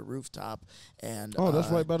Italian for rooftop. And that's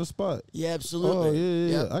right by the spot. Yeah, absolutely. Oh,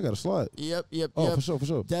 yeah. I got a slide. Yep. Oh, for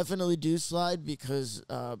sure. Definitely do slide, because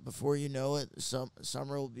before you know it,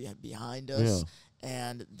 summer will be behind us,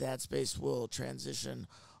 and that space will transition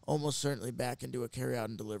almost certainly back into a carry-out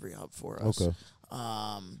and delivery hub for us. Okay.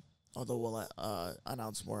 Although we'll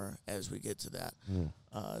announce more as we get to that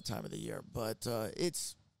time of the year. But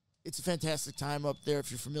it's a fantastic time up there.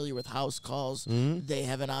 If you're familiar with House Calls, they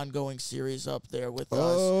have an ongoing series up there with us.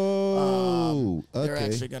 Oh, they're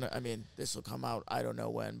actually going to, this will come out, I don't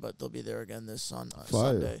know when, but they'll be there again this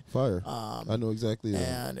Sunday. Fire. I know exactly.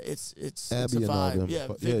 And it's Abby a vibe. Yeah,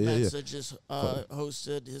 Vic Mensa just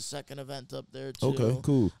hosted his second event up there, too. Okay,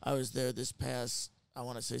 cool. I was there this past, I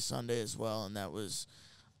want to say Sunday as well, and that was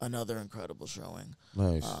another incredible showing.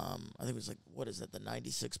 Nice. I think it was like, what is that, the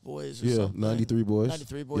 96 Boys or something? Yeah, 93 Boys.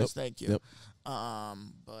 93 Boys, yep. Thank you. Yep.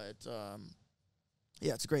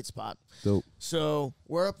 Yeah, it's a great spot. Dope. So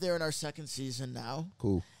we're up there in our second season now.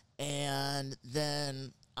 Cool. And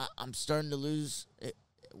then I'm starting to lose it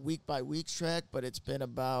week by week track, but it's been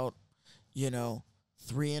about,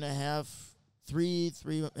 three and a half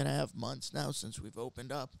months now since we've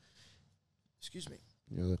opened up. Excuse me.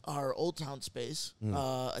 Yeah. Our Old Town space,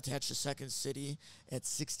 attached to Second City at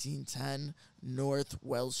 1610 North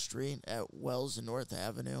Wells Street at Wells and North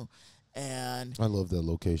Avenue. And I love that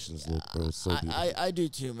location's look, bro. It's so beautiful. I do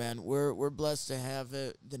too, man. We're blessed to have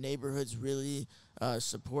it. The neighborhood's really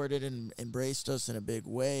supported and embraced us in a big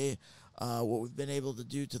way. What we've been able to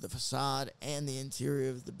do to the facade and the interior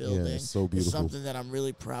of the building it's so beautiful. is something that I'm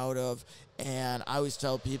really proud of. And I always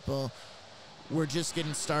tell people, we're just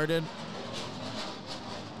getting started.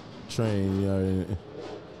 Train, yeah.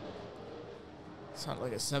 Sounded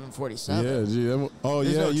like a 747. Yeah, gee,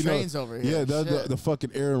 There's yeah, no you trains know, over here. yeah, the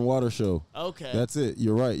fucking air and water show. Okay. That's it.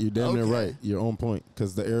 You're right. You're damn near Okay. right. You're on point.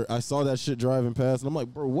 Because the air, I saw that shit driving past, and I'm like,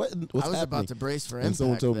 bro, what's I was happening? about to brace for and impact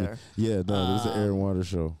someone told there. me, yeah, no, it was the air and water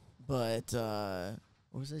show. But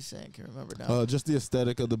what was I saying? I can't remember now. Just the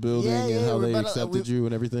aesthetic of the building Yeah, and yeah, how we're they about to- accepted you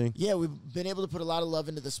and everything. Yeah, we've been able to put a lot of love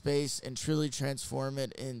into the space and truly transform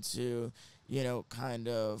it into, kind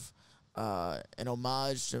of an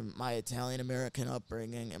homage to my Italian-American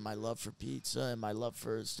upbringing and my love for pizza and my love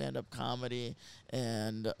for stand-up comedy.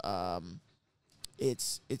 And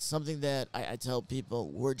it's something that I tell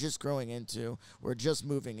people we're just growing into, we're just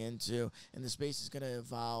moving into, and the space is going to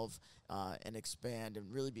evolve and expand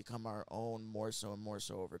and really become our own more so and more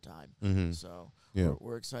so over time. Mm-hmm. So Yeah.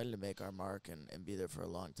 we're excited to make our mark and be there for a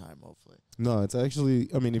long time, hopefully. No, it's actually,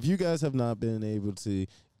 I mean, if you guys have not been able to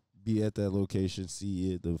be at that location,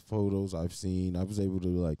 see it, the photos I've seen, I was able to,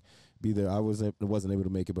 like, be there. I wasn't able to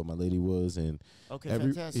make it, but my lady was, and Okay,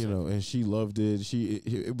 fantastic. and she loved it.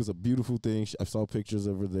 It was a beautiful thing. I saw pictures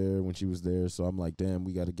of her there when she was there, so I'm like, damn,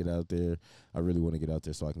 we got to get out there. I really want to get out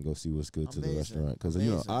there so I can go see what's good to the restaurant, because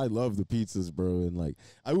I love the pizzas, bro, and like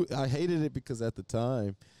I hated it because at the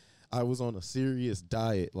time I was on a serious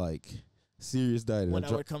diet, When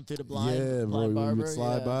I would come through the blind, yeah, bro, blind barber, we would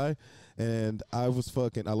slide by. And I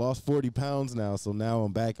lost 40 pounds now, so now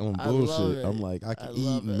I'm back on bullshit. I'm like, I can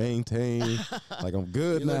eat and maintain. Like, I'm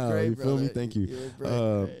good You look now. great, You feel me? brother. Thank you. You look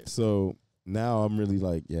great. So now I'm really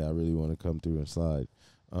like, yeah, I really want to come through and slide.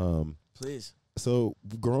 Please. So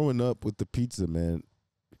growing up with the pizza, man,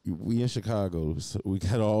 we in Chicago, so we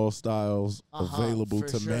got all styles available for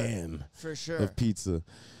to sure. man For sure. of pizza.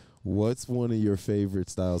 What's one of your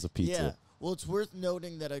favorite styles of pizza? Yeah. Well, it's worth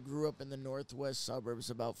noting that I grew up in the northwest suburbs,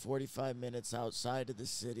 about 45 minutes outside of the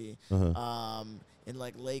city, in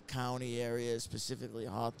like Lake County area, specifically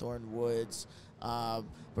Hawthorne Woods. But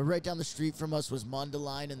right down the street from us was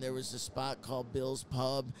Mundelein, and there was a spot called Bill's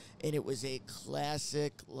Pub, and it was a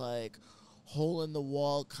classic, like,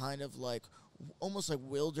 hole-in-the-wall kind of like almost like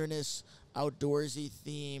wilderness, outdoorsy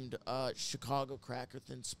themed Chicago cracker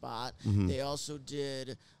thin spot. They also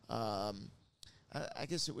did I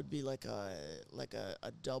guess it would be like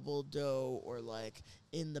a double dough or like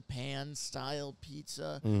in the pan style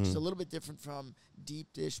pizza. Just a little bit different from deep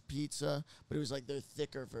dish pizza, but it was like their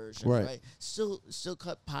thicker version, right? Still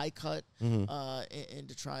cut pie cut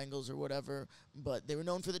into triangles or whatever, but they were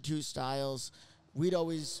known for the two styles. We'd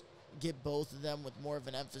always get both of them with more of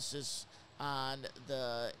an emphasis on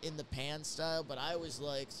the in the pan style, but I always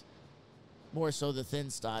liked more so the thin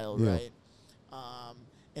style, right?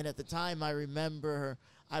 And at the time, I remember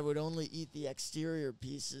I would only eat the exterior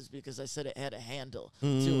pieces because I said it had a handle to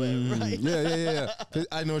it, right? Yeah.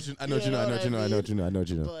 I know what you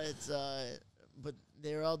know. But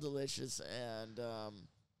they're all delicious, and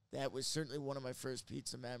that was certainly one of my first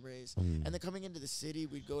pizza memories. And then coming into the city,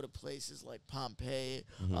 we'd go to places like Pompeii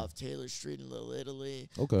off Taylor Street in Little Italy.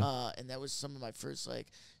 Okay. And that was some of my first like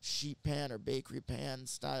sheet pan or bakery pan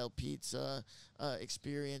style pizza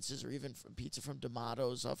experiences, or even pizza from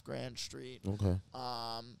D'Amato's off Grand Street. Okay.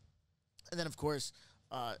 And then, of course,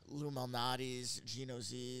 Lou Malnati's,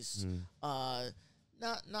 Gino's East.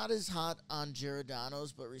 Not as hot on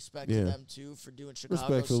Giordano's, but respect to them, too, for doing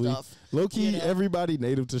Chicago stuff. Low-key, everybody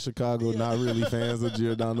native to Chicago, not really fans of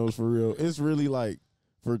Giordano's for real. It's really like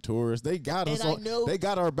for tourists. They got us on. They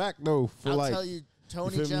got our back, though. I'll tell you,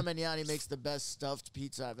 Tony Gemignani makes the best stuffed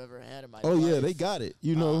pizza I've ever had in my life. Oh, yeah, they got it.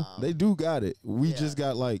 You know, they do got it. We just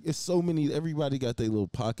got, like, it's so many. Everybody got their little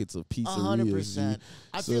pockets of pizzerias. 100%.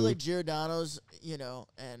 I feel like Giordano's, you know,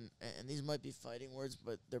 and these might be fighting words,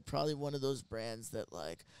 but they're probably one of those brands that,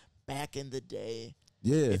 like, back in the day,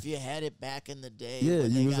 if you had it back in the day, when you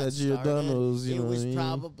they was got at Giordano's, started, you know it was what I mean?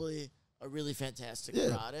 probably a really fantastic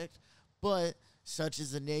product. But such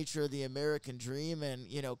is the nature of the American dream and,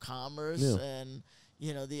 you know, commerce and,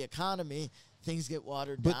 you know, the economy, things get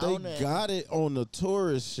watered down. But they got it on the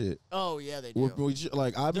tourist shit. Oh, yeah, they do.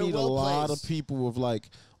 Like, I meet a lot of people with, like,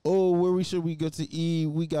 oh, where should we go to eat?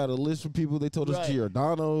 We got a list of people. They told us Right.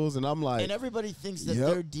 Giordano's, and I'm like, And everybody thinks that Yep,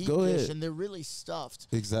 they're deep go dish, ahead. and they're really stuffed.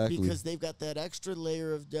 exactly. Because they've got that extra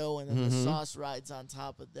layer of dough, and then the Mhm. sauce rides on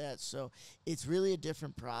top of that. So it's really a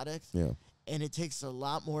different product, Yeah, and it takes a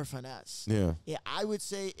lot more finesse. yeah, Yeah, I would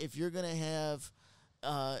say if you're going to have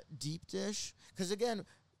deep dish, because again,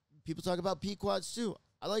 people talk about Pequods too.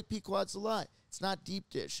 I like Pequods a lot. It's not deep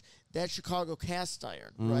dish. That's Chicago cast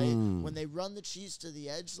iron, right? Mm. When they run the cheese to the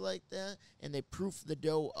edge like that and they proof the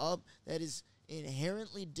dough up, that is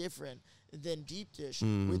inherently different than deep dish,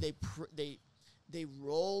 where they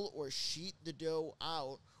roll or sheet the dough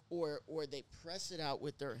out, or they press it out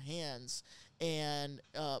with their hands and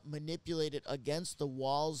manipulate it against the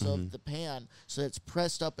walls of the pan, so it's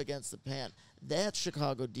pressed up against the pan. That's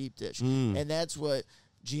Chicago deep dish, and that's what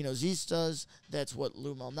Gino's East does. That's what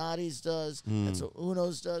Lou Malnati's does. That's what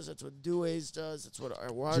Uno's does. That's what Due's does. That's what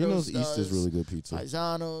Arwardo's Gino's does. East is really good pizza.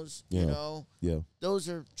 Paisanos, Yeah. you know, Yeah, those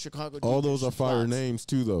are Chicago deep all those dish are fire spots. names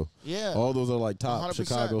too, though. Yeah. All those are like top 100%.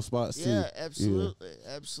 Chicago spots too. Yeah, absolutely,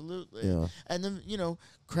 absolutely. Yeah. And then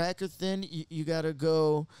cracker thin, you gotta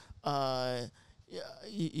go.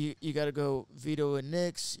 You gotta go Vito and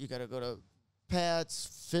Nick's. You gotta go to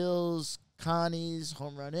Pat's, Phil's, Connie's,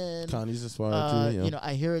 Home Run Inn. Connie's is fire too. Yeah.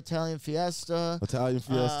 I hear Italian Fiesta. Italian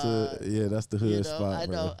Fiesta, yeah, that's the hood spot. I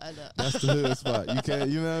bro. know. That's the hood spot. You can't,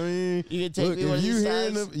 you know what I mean? You can take Look, me one if of you these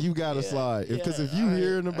hearing times. them, you gotta Yeah, slide. Because yeah, if you all right,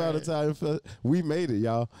 hearing all about right. Italian Fiesta, we made it,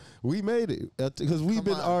 y'all. We made it because we've Come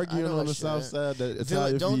been on, I arguing know on the shit. south side that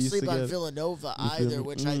Italian Don't Fiesta sleep on together. Villanova You feel either, me?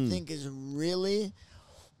 which I think is really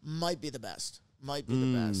might be the best. Might be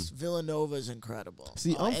the best. Villanova is incredible.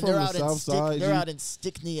 See, I'm and from they're the out south in side, They're you- out in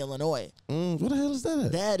Stickney, Illinois. What the hell is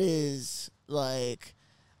that? That is like,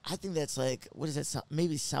 I think that's like, what is that?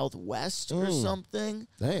 Maybe Southwest or something.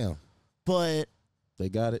 Damn, But they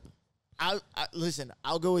got it. listen,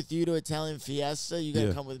 I'll go with you to Italian Fiesta. You gotta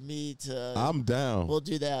Yeah. come with me to. I'm down. We'll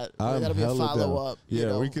do that. I'm That'll be a hella follow down. up.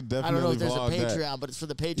 Yeah, we could I don't know if there's definitely a vlog that. Patreon, but it's for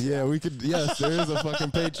the Patreon. Yeah, we could. Yes, there is a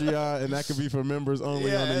fucking Patreon, and that could be for members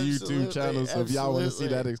only Yeah, on the absolutely, YouTube channel. So if y'all want to see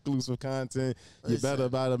absolutely. that exclusive content, you Listen, better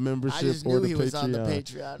buy the I membership just or knew the he Patreon. was on the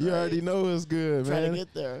Patreon. You right? already know it's good, Trying man. to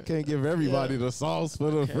get there. Can't give everybody Yeah. the sauce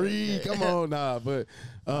for the Okay, free. okay. Come on, nah. But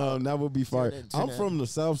that would be fire. in, I'm tune from the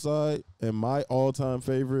South Side, and my all-time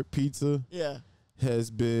favorite pizza Yeah.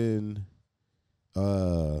 has been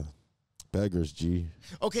Beggars. G.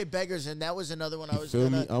 Okay, Beggars, and that was another one I You was feel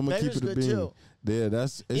gonna. me? I'm gonna keep Beggars it a good bean. too. Yeah,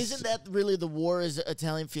 it's Isn't that really the war? Is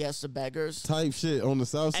Italian Fiesta Beggars? type shit on the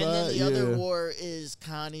South Side? And then the yeah. other war is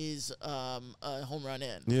Connie's Home Run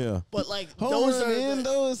In. Yeah. But like Home those run are in, the,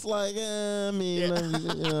 though, it's like, I mean, Yeah. you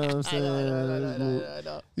know what I'm I saying?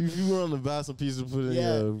 know. If you want to buy some pizza, put it in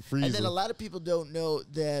Yeah. your freezer. And then a lot of people don't know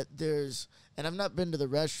that there's, and I've not been to the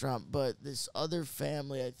restaurant, but this other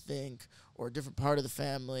family, I think, or a different part of the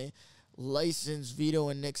family, licensed Vito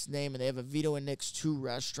and Nick's name, and they have a Vito and Nick's 2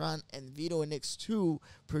 restaurant, and Vito and Nick's 2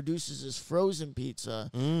 produces this frozen pizza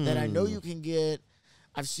that I know you can get.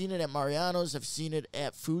 I've seen it at Mariano's. I've seen it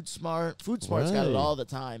at Food Smart. Food Smart's got it Right. all the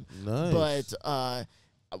time. Nice. But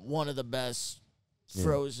one of the best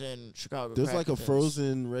frozen Chicago There's like cracker a thins.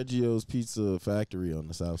 frozen Reggio's Pizza Factory on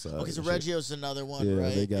the South Side. Okay, so and shit. Reggio's another one, Yeah,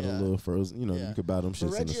 right? they got a little frozen. You know, Yeah. you could buy them But shits in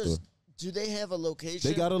the Reggio's, store. do they have a location?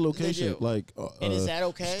 They got a location, They do. like, And is that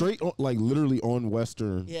okay? straight on, like literally on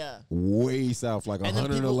Western, Yeah. way south, like And then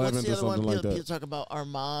people, what's 111th the or other one? something like People, that. people talk about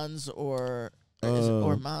Armand's or is it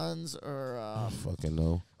Armand's or I fucking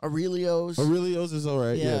know. Aurelio's. Aurelio's is all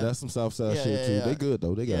right. Yeah, Yeah. that's some South Side Yeah, shit yeah, too. yeah. They good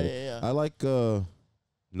though. They got Yeah, it. yeah, yeah. I like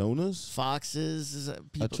Nona's. Fox's. Is that I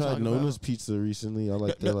people tried talk Nona's about? pizza recently. I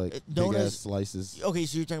like No, their like big Nona's- ass slices. Okay,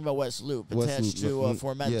 so you're talking about West Loop West attached Loop, to yeah,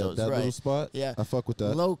 Formentos, that right? little spot. Yeah. I fuck with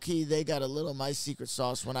that. Low key, they got a little my secret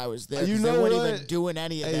sauce when I was there. You 'cause know they weren't what? even doing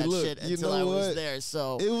any of Hey, that look, shit you until know I was what? there.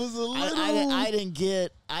 So It was a little. I didn't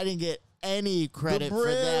get any credit the for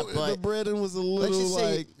bread, that, but the breading was a let's little just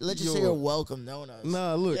say like. let's just say you're welcome, Nona's.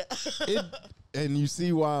 Nah, look, it, and you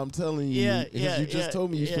see why I'm telling you. Yeah, because yeah, you just yeah,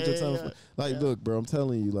 told me you yeah, spent your yeah, time. yeah, Like, yeah. look, bro, I'm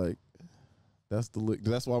telling you, like, that's the look.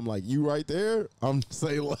 That's why I'm like, you right there. I'm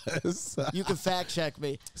say less. You can fact check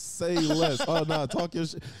me. Say less. Oh no, talk your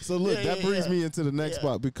shit. So look, Yeah, that yeah, brings yeah. me into the next Yeah.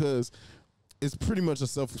 spot because it's pretty much a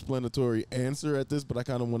self-explanatory answer at this, but I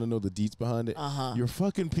kind of want to know the deets behind it. Uh-huh. You're a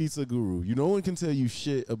fucking pizza guru. No one can tell you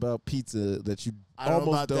shit about pizza that you I don't know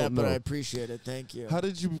almost about don't that, know. but I appreciate it. Thank you. How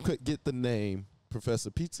did you get the name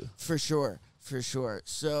Professor Pizza? For sure, for sure.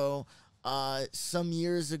 So, some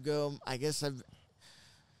years ago, I guess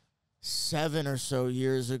 7 or so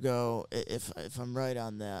years ago, if I'm right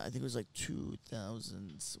on that, I think it was like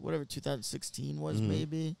 2016 was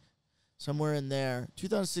maybe somewhere in there,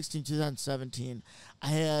 2016, 2017, I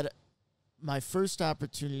had my first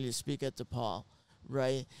opportunity to speak at DePaul,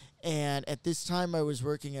 right? And at this time, I was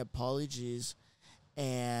working at Pauly G's,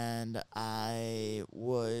 and I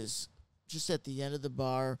was just at the end of the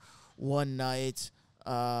bar one night,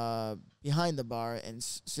 behind the bar, and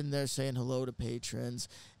sitting there saying hello to patrons,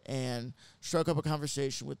 and struck up a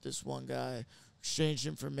conversation with this one guy, exchanged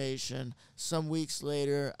information. Some weeks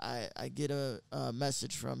later, I get a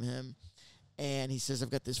message from him, and he says,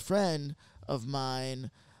 I've got this friend of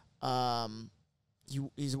mine. He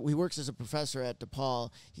works as a professor at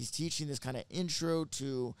DePaul. He's teaching this kind of intro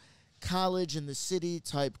to college in the city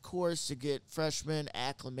type course to get freshmen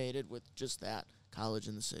acclimated with just that, college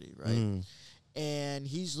in the city, right? And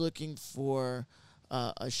he's looking for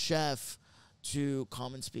a chef to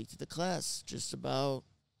come and speak to the class just about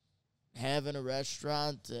having a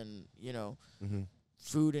restaurant and, you know,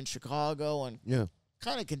 food in Chicago, and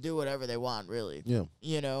kind of can do whatever they want, really.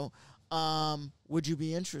 You know, would you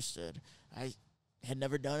be interested? I had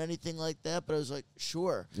never done anything like that, but I was like,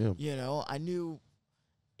 sure. You know, I knew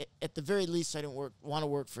at the very least I didn't want to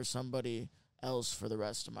work for somebody else for the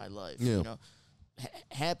rest of my life. You know,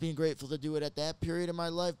 happy and grateful to do it at that period of my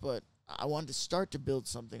life, but I wanted to start to build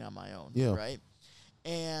something on my own, right?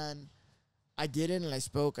 And I did it, and I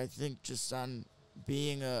spoke, I think, just on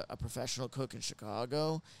being a professional cook in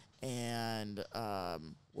Chicago and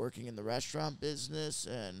working in the restaurant business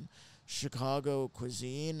and Chicago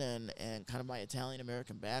cuisine and kind of my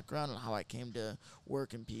Italian-American background and how I came to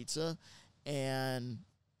work in pizza. And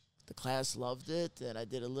the class loved it, and I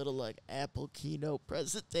did a little, like, Apple keynote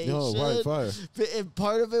presentation. Oh, right, fire. And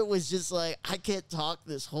part of it was just, like, I can't talk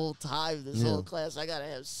this whole time, this whole class. I got to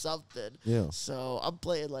have something. So I'm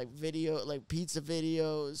playing, like, pizza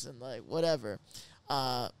videos and, like, whatever.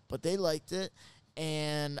 But they liked it,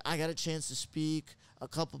 and I got a chance to speak a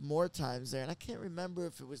couple more times there. And I can't remember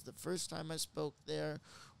if it was the first time I spoke there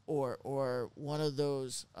or one of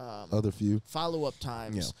those other few follow-up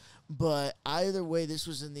times. But either way, this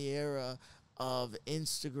was in the era of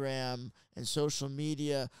Instagram and social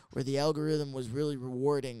media where the algorithm was really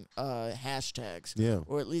rewarding hashtags.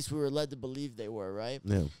 Or at least we were led to believe they were, right?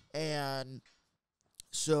 And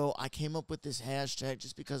so I came up with this hashtag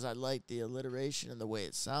just because I liked the alliteration and the way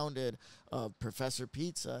it sounded of Professor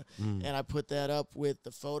Pizza. And I put that up with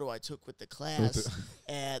the photo I took with the class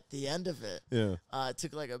at the end of it. I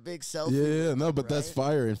took like a big selfie. But that's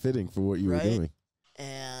fire and fitting for what you were doing.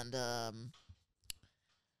 And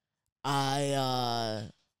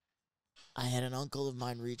I had an uncle of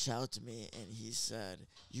mine reach out to me, and he said,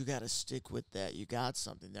 you got to stick with that. You got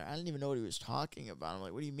something there. I didn't even know what he was talking about. I'm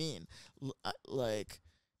like, what do you mean? Like,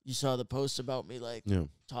 you saw the post about me, like,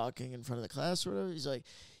 talking in front of the class or whatever? He's like,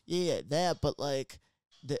 yeah, that, but, like,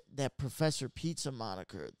 that Professor Pizza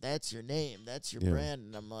moniker, that's your name. That's your brand.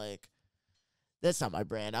 And I'm like, that's not my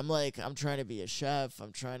brand. I'm like, I'm trying to be a chef.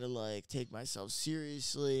 I'm trying to, like, take myself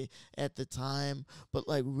seriously at the time. But,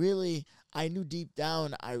 like, really, I knew deep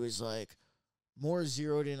down I was, like, more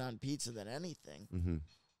zeroed in on pizza than anything.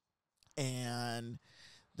 And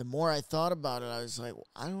the more I thought about it, I was like, well,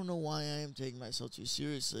 I don't know why I am taking myself too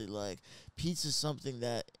seriously. Like, pizza is something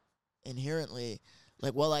that inherently,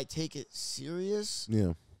 like, while I take it serious,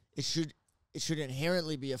 it should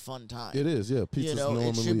inherently be a fun time. It is, Pizza's normally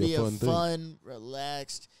it should be a fun,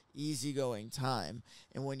 relaxed, easygoing time.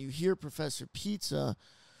 And when you hear Professor Pizza,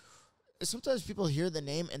 sometimes people hear the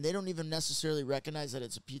name and they don't even necessarily recognize that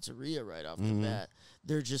it's a pizzeria right off the bat.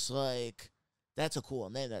 They're just like, that's a cool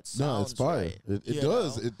name. That sounds it's fire. right. It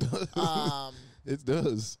does. It does. It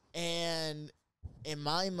does. And in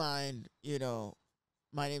my mind, you know,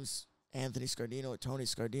 my name's Anthony Scardino, Tony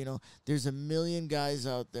Scardino. There's a million guys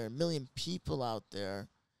out there, a million people out there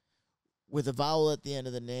with a vowel at the end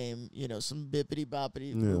of the name, you know, some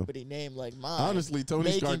bippity-boppity boopity name like mine. Honestly,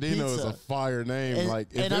 Tony Scardino is a fire name. And, like,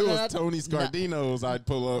 if it was Tony Scardino's, I'd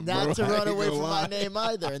pull up. Not to run away from lie. my name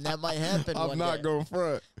either, and that might happen one day. I'm not going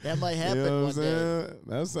front. That might happen you know one day.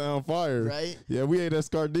 That sound fire. Right? Yeah, we ate at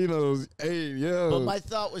Scardino's. Hey, But my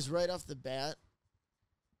thought was right off the bat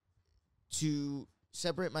to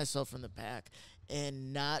separate myself from the pack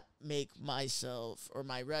and not make myself or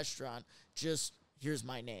my restaurant just, here's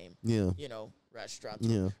my name. You know, restaurant.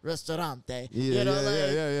 Restaurante. You know,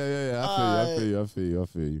 I feel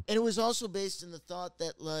you. And it was also based in the thought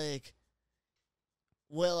that, like,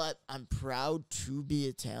 well, I'm proud to be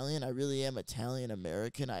Italian. I really am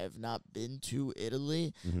Italian-American. I have not been to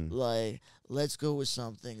Italy. Like, let's go with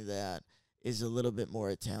something that is a little bit more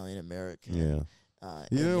Italian-American.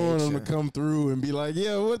 You in don't want them to nature. come through and be like,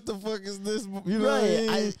 yeah, what the fuck is this? You know what I Right,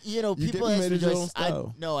 mean? You people get ask made me, it your like, own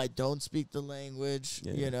style. no, I don't speak the language.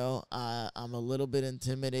 Yeah. You know, I'm a little bit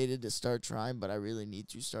intimidated to start trying, but I really need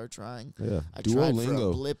to start trying. Yeah. I tried for a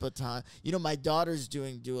Duolingo. blip of time. You know, my daughter's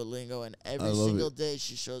doing Duolingo, and every love single it. day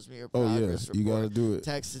she shows me her Oh, yeah. progress You got to report. do it.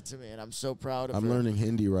 Text it to me, and I'm so proud of I'm her. learning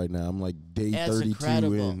Hindi right now. I'm like day That's 32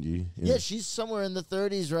 incredible. in. G. Yeah, she's somewhere in the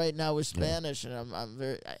 30s right now with Yeah. Spanish, and I'm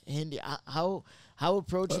very Hindi. How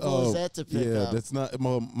approachable is that to pick yeah, up? that's not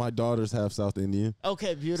my daughter's half South Indian.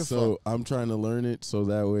 Okay, beautiful. So I'm trying to learn it so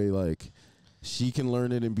that way, like, she can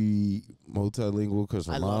learn it and be multilingual because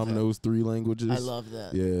her I love mom it. knows 3 languages. I love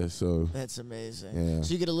that. Yeah, so That's amazing. Yeah.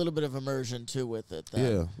 So you get a little bit of immersion too with it.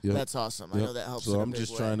 Then. yeah. That's awesome. I Yep. know that helps. So in a I'm big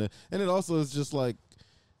just way. trying to, and it also is just like,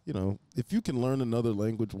 you know, if you can learn another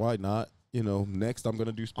language, why not? You know, next I'm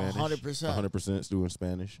gonna do Spanish. 100%. 100% doing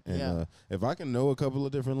Spanish, and Yeah. if I can know a couple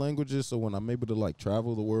of different languages, so when I'm able to like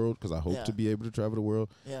travel the world, because I hope Yeah. to be able to travel the world,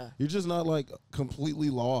 Yeah. you're just not like completely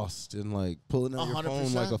lost and like pulling out your phone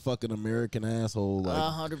 100%. like a fucking American asshole. Like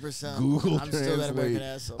 100%. Google I'm still that Translate. American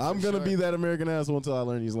asshole. I'm for gonna sure. be that American asshole until I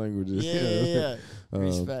learn these languages. Yeah. Um,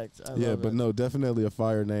 Respect. I yeah, love but it. no, definitely a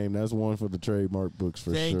fire name. That's one for the trademark books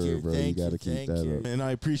for Thank sure, you, bro. thank You got to you, keep thank that you. up. And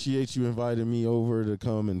I appreciate you inviting me over to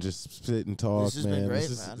come and just sit and talk, This has man. been great,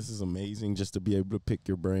 this is man. this is amazing just to be able to pick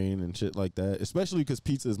your brain and shit like that. Especially because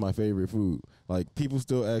pizza is my favorite food. Like people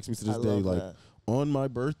still ask me to this I day, love like that. on my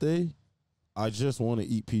birthday, I just want to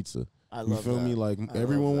eat pizza. I You love feel that. me? Like I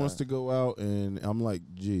everyone love wants that. to go out, and I'm like,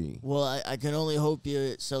 gee, Well, I can only hope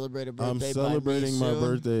you celebrate a birthday. I'm by me celebrating my soon.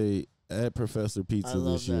 birthday at Professor Pizza I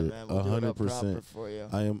love this that, year. man. We'll do it up 100%. proper for you.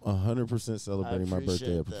 I am 100% celebrating my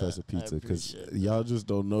birthday appreciate at Professor that. I Pizza because appreciate y'all just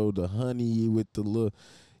don't know the honey with the look.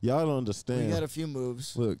 Y'all don't understand. We got a few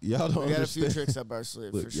moves. Look, y'all don't We got a few understand. tricks up our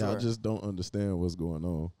sleeve Look, for sure. y'all just don't understand what's going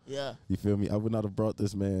on. Yeah. You feel me? I would not have brought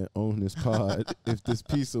this man on this pod if this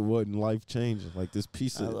pizza wasn't life changing. Like this I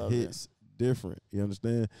pizza love hits different. You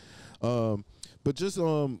understand? But just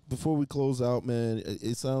before we close out, man,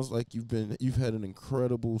 it sounds like you've had an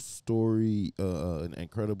incredible story, an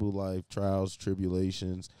incredible life, trials,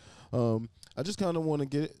 tribulations. I just kind of want to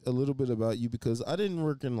get a little bit about you because I didn't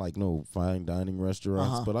work in like no fine dining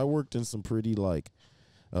restaurants, Uh-huh. but I worked in some pretty like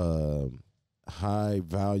high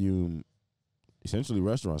volume, essentially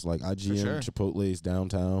restaurants like IGM, sure. Chipotle's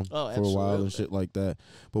downtown Oh, for a while and absolutely. shit like that.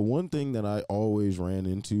 But one thing that I always ran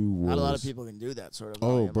into was Not a lot of people can do that sort of. oh,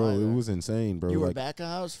 volume bro, either. it was insane, bro. You were like, back of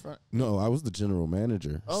house front. no, I was the general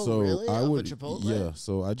manager. Oh, so really? I Of a would, Chipotle? yeah.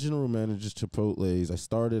 So I general managed Chipotle's. I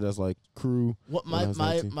started as like crew. What when I my was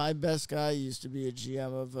my 19. my best guy used to be a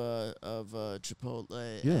GM of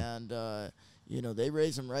Chipotle, Yeah. and you know they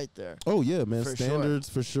raise them right there. Oh yeah, man. For sure. Standards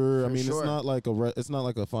for sure. I For mean, sure. it's not like it's not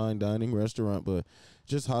like a fine dining restaurant, but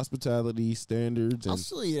just hospitality standards I'll and.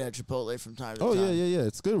 still eat at Chipotle from time to Oh time. yeah.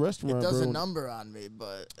 It's a good restaurant, It does bro. a number on me,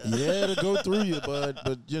 but Yeah, to go through you, bud.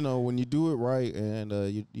 But you know, when you do it right, and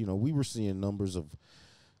you know, we were seeing numbers of,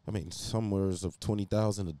 I mean, somewheres of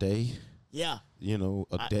 20,000 a day. yeah, You know,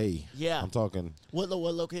 a day. yeah. I'm talking. What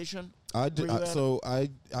location? I did. Where you at? So I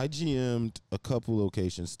GM'd a couple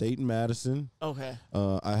locations. State and Madison. Okay.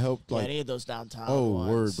 I helped Yeah, like. any of those downtown. Oh, ones.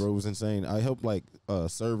 word, bro, it was insane. I helped like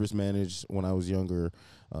service manage when I was younger,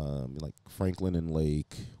 like Franklin and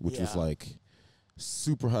Lake, which was Yeah. like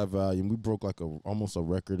super high volume. We broke like almost a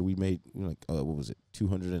record. We made like what was it,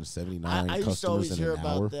 279 I used to customers always in hear an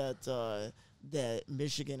about hour. that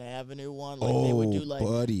Michigan Avenue one. Like they would do like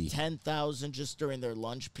buddy. 10,000 just during their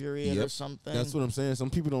lunch period or Yep. something. That's what I'm saying.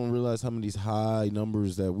 Some people don't realize how many these high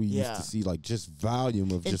numbers that we used Yeah. to see, like just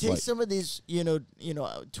volume of and just take like. some of these,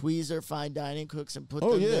 Tweezer fine dining cooks and put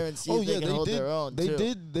Oh them yeah, there and see if they can hold did. their own They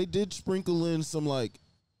too. did sprinkle in some like,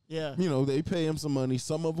 Yeah. they pay them some money.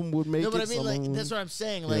 Some of them would make No, it. but I mean, some like of them, that's what I'm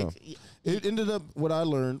saying. Yeah. Like, It ended up. What I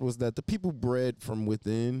learned was that the people bred from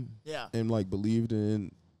within yeah, and like believed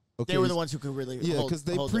in. Okay, they were the ones who could really yeah, hold, because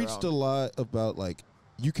they hold their preached a own. lot about like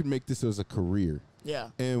you can make this as a career. Yeah.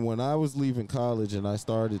 And when I was leaving college and I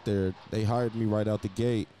started there, they hired me right out the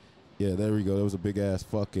gate. Yeah, there we go. There was a big ass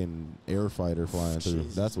fucking air fighter flying through.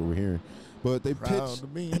 Jesus. That's what we're hearing. But they Proud pitched. to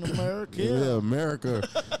be an American. Yeah, America.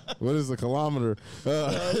 What is a kilometer?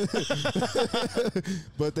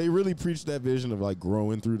 But they really preached that vision of like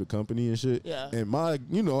growing through the company and shit. Yeah. And I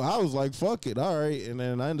was like, fuck it, all right. And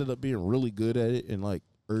then I ended up being really good at it and like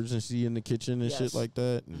urgency in the kitchen and shit Yes. like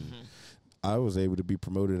that. And Mhm. I was able to be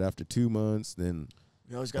promoted after 2 months, then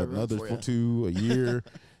We always got room another for for you. 2 a year.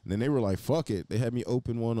 And then they were like, fuck it. They had me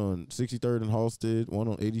open one on 63rd and Halstead, one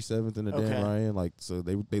on 87th and the Okay. Dan Ryan. Like, so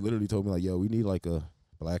they literally told me like, yo, we need like a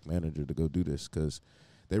black manager to go do this because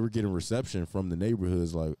they were getting reception from the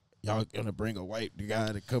neighborhoods like, y'all gonna bring a white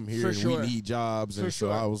guy to come here For and sure. we need jobs. For And so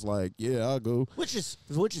sure. I was like, yeah, I'll go. Which is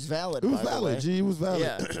valid. It was by the valid, way. G. It was valid.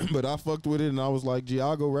 Yeah. But I fucked with it, and I was like, G,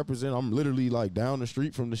 I'll go represent. I'm literally like down the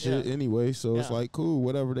street from the shit Yeah. anyway. So it's Yeah. like, cool,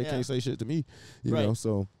 whatever. They Yeah. can't say shit to me, you Right. know.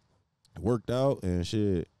 So it worked out and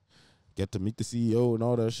shit. Get to meet the CEO and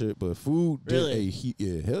all that shit. But food Really?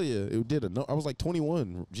 yeah, hell yeah. It did I was like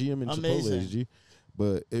 21, GM and Amazing. Chipotle, G.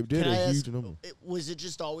 But it did Can I a huge ask, number. was it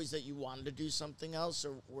just always that you wanted to do something else,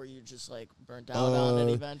 or were you just like burnt out on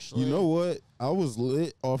it eventually? You know what? I was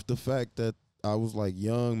lit off the fact that I was like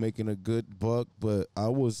young, making a good buck, but I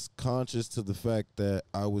was conscious to the fact that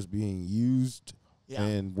I was being used Yeah.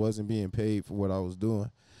 and wasn't being paid for what I was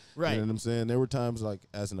doing. Right. You know what I'm saying? There were times like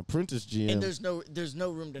as an apprentice GM, And there's no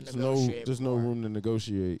room to there's negotiate. no for. room to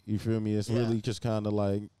negotiate. You feel me? It's Yeah. really just kind of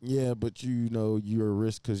like, yeah, but you know, you're a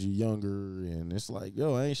risk because you're younger, and it's like,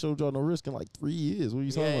 yo, I ain't showed y'all no risk in like 3 years. What are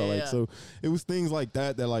you talking Yeah, about? yeah, Like, yeah. so it was things like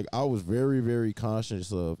that like I was very, very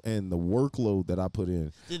conscious of, and the workload that I put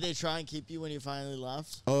in. Did they try and keep you when you finally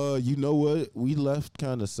left? You know what? We left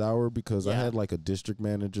kind of sour because I Yeah. had like a district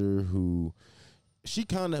manager who, she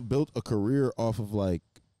kind of built a career off of like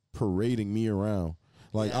parading me around.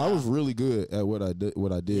 Like I Yeah. was really good at what I did.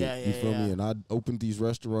 Yeah, You feel yeah. me? And I opened these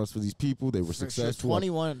restaurants for these people. They were For sure. successful.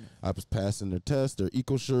 21. I was passing their tests, their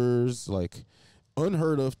EcoSures, like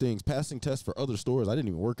unheard of things. Passing tests for other stores I didn't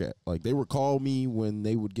even work at. Like they would call me when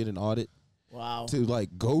they would get an audit Wow. to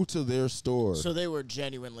like go to their store. So they were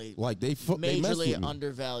genuinely Like they messed majorly with me.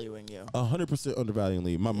 undervaluing you. 100%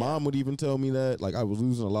 undervaluing. My mom would even tell me that. Like I was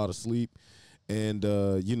losing a lot of sleep, and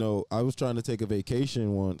you know, I was trying to take a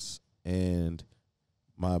vacation once, and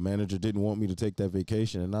my manager didn't want me to take that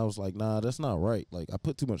vacation, and I was like, nah, that's not right. Like I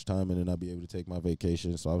put too much time in, and I'd be able to take my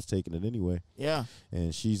vacation, so I was taking it anyway. Yeah.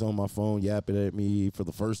 And she's on my phone yapping at me for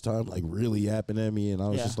the first time, like really yapping at me, and I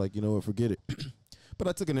was Yeah. just like, you know what, forget it. But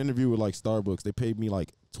I took an interview with like Starbucks. They paid me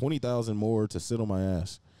like $20,000 more to sit on my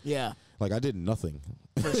ass. Yeah. Like I did nothing.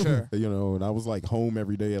 For sure. You know, and I was like home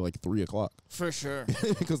every day at like 3:00 For sure.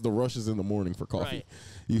 because the rush is in the morning for coffee. Right.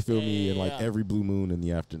 You feel Yeah, me? yeah, And like yeah. every blue moon in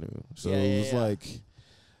the afternoon. So Yeah, it yeah, was yeah. like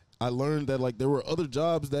I learned that like there were other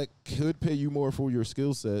jobs that could pay you more for your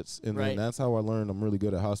skill sets, and Right. then that's how I learned I'm really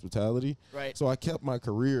good at hospitality. Right. So I kept my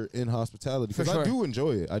career in hospitality For because sure. I do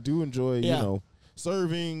enjoy it. I do enjoy, Yeah. you know,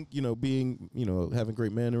 serving, you know, being, you know, having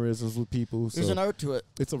great mannerisms with people. There's so an art to it.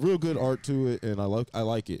 it's a real good art to it, and I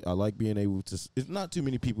like it. I like being able to. It's not too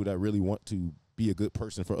many people that really want to be a good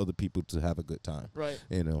person for other people to have a good time. Right.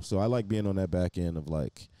 You know, so I like being on that back end of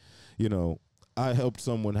like, you know, I helped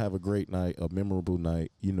someone have a great night, a memorable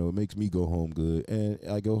night. You know, it makes me go home good, and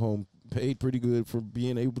I go home paid pretty good for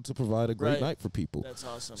being able to provide a great Right. night for people. That's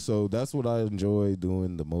awesome. So that's what I enjoy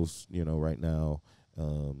doing the most, you know, right now.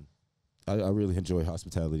 I really enjoy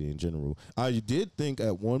hospitality in general. I did think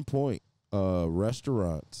at one point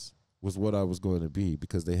restaurants was what I was going to be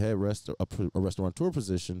because they had a restaurateur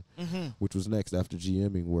position, which was next after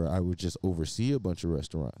GMing, where I would just oversee a bunch of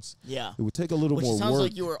restaurants. Yeah. It would take a little Which more sounds work.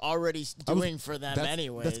 like you were already doing for them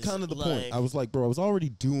anyways. That's kind of the point. Like, I was like, bro, I was already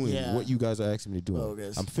doing Yeah. what you guys are asking me to do.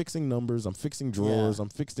 Bogus. I'm fixing numbers. I'm fixing drawers. I'm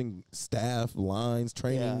fixing staff, lines,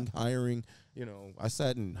 training, hiring. You know, I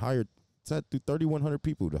sat through 3,100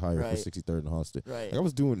 people to hire Right. for 63rd and Halsted. Right. Like I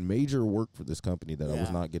was doing major work for this company that I was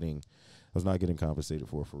Yeah. not getting. I was not getting compensated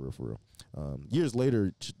for real. Years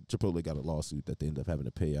later, Chipotle got a lawsuit that they ended up having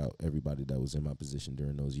to pay out everybody that was in my position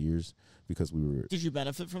during those years because we were. Did you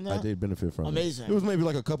benefit from that? I did benefit from Amazing. it. It was maybe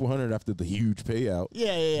like a couple hundred after the huge payout.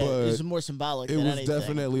 Yeah. It But was more symbolic It than was anything.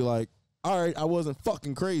 definitely like, all right, I wasn't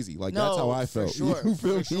fucking crazy. Like that's No, how I for felt. sure, You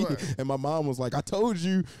feel for me? sure. And my mom was like, I told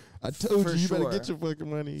you, For you better sure. get your fucking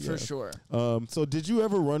money. For Yeah. sure. So did you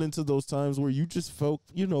ever run into those times where you just felt,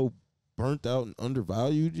 you know, burnt out and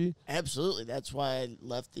undervalued? You? Absolutely. That's why I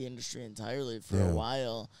left the industry entirely for Yeah. a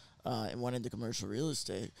while and went into commercial real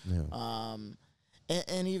estate. Yeah.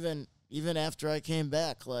 And even after I came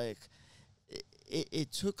back, like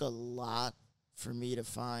it took a lot for me to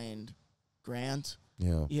find Grant,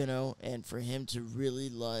 Yeah. you know, and for him to really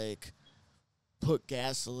like put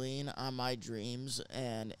gasoline on my dreams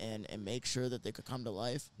and make sure that they could come to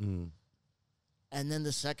life. Mm. And then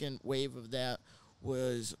the second wave of that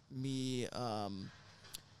was me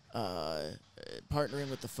partnering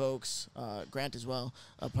with the folks, Grant as well,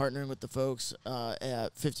 partnering with the folks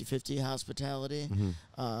at 50/50 Hospitality.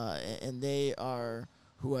 And they are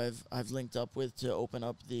who I've linked up with to open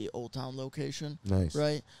up the Old Town location. Nice.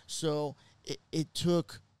 Right? So it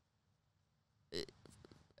took...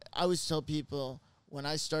 I always tell people, when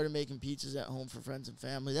I started making pizzas at home for friends and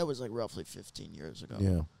family, that was like roughly 15 years ago.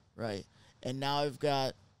 Yeah. Right? And now I've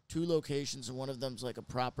got 2 locations, and one of them's like a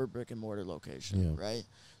proper brick and mortar location, Yeah. right?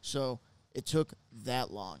 So it took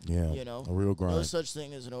that long. Yeah. You know, A real grind. no such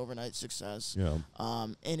thing as an overnight success. Yeah.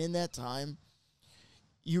 And in that time,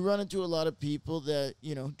 you run into a lot of people that,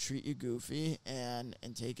 you know, treat you goofy and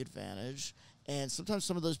take advantage. And sometimes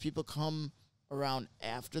some of those people come around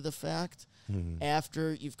after the fact,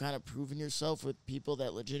 after you've kind of proven yourself with people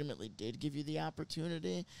that legitimately did give you the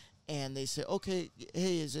opportunity. And they say, okay,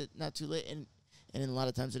 hey, is it not too late? And a lot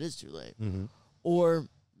of times it is too late. Or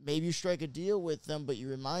maybe you strike a deal with them, but you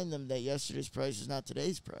remind them that yesterday's price is not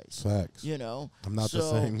today's price. Facts. You know? I'm not the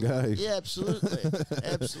same guy. Yeah, absolutely.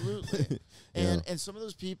 Absolutely. And some of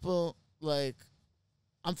those people, like,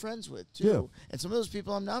 I'm friends with, too. Yeah. And some of those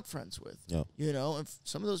people I'm not friends with. Yeah. You know? And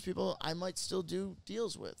some of those people I might still do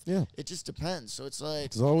deals with. Yeah. It just depends. So it's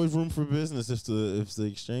like... There's always room for business if the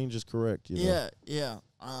exchange is correct. You know? Yeah.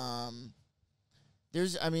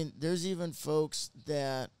 There's even folks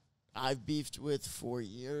that I've beefed with for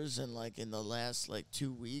years and, like, in the last, like,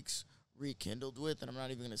 2 weeks rekindled with, and I'm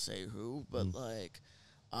not even going to say who, but, like,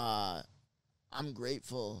 I'm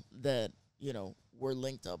grateful that, you know, we're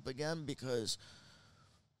linked up again because,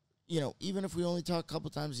 you know, even if we only talk a couple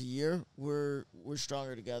times a year, we're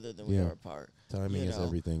stronger together than we are apart. Timing is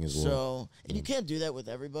everything as well. So, and you can't do that with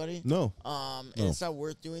everybody. No. And it's not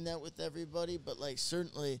worth doing that with everybody, but, like,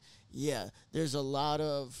 certainly, yeah, there's a lot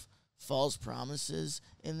of false promises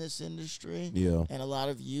in this industry. Yeah. And a lot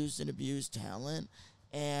of used and abused talent.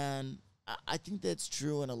 And I think that's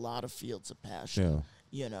true in a lot of fields of passion.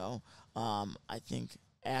 Yeah. You know, I think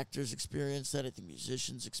actors experience that. I think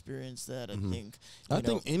musicians experience that. I think, I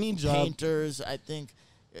think any job, painters. I think,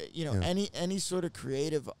 you know, any sort of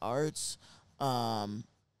creative arts,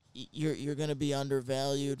 you're going to be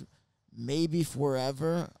undervalued, maybe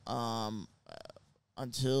forever,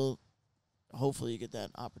 until hopefully you get that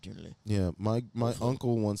opportunity. Yeah, my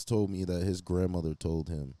uncle once told me that his grandmother told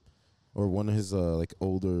him, or one of his like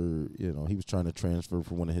older, you know, he was trying to transfer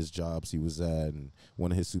for one of his jobs he was at, and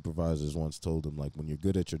one of his supervisors once told him, like, when you're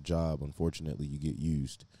good at your job, unfortunately, you get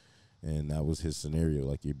used. And that was his scenario,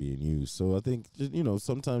 like you're being used. So I think, you know,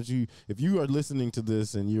 sometimes if you are listening to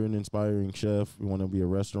this and you're an inspiring chef, you want to be a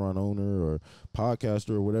restaurant owner or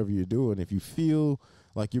podcaster or whatever you're doing, if you feel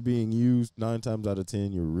like you're being used, 9 times out of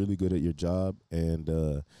 10, you're really good at your job. And,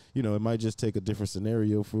 you know, it might just take a different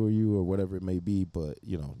scenario for you or whatever it may be. But,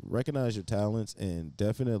 you know, recognize your talents and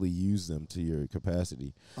definitely use them to your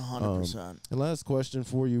capacity. 100%. And last question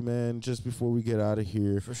for you, man, just before we get out of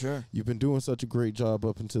here. For sure. You've been doing such a great job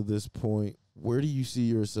up until this point. Where do you see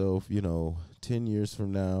yourself, you know, 10 years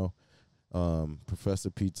from now? Professor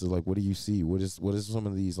Pizza, like, what do you see? What is some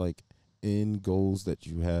of these, like, end goals that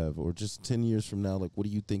you have, or just 10 years from now, like, what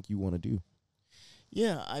do you think you want to do?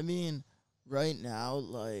 Yeah, I mean, right now,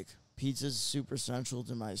 like, pizza's super central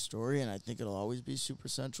to my story, and I think it'll always be super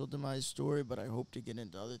central to my story, but I hope to get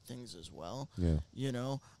into other things as well. Yeah. You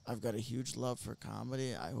know, I've got a huge love for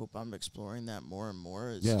comedy. I hope I'm exploring that more and more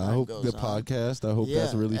as Yeah, time I hope goes the on. podcast, I hope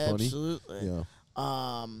that's really funny. Absolutely.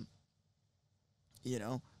 Yeah. You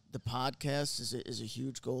know, the podcast is a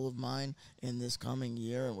huge goal of mine in this coming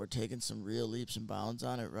year, and we're taking some real leaps and bounds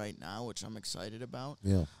on it right now, which I'm excited about.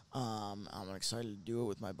 Yeah. I'm excited to do it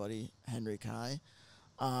with my buddy Henry Kai.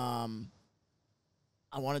 I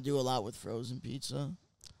want to do a lot with frozen pizza.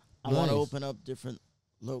 I want to open up different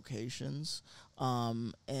locations,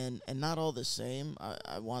 and not all the same.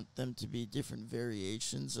 I want them to be different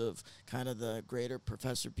variations of kind of the greater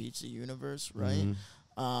Professor Pizza universe, right?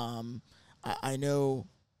 I know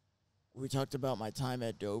we talked about my time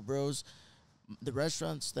at Dobro's. The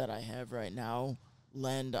restaurants that I have right now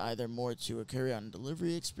lend either more to a carry-on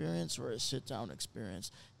delivery experience or a sit-down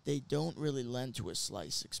experience. They don't really lend to a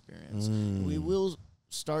slice experience. We will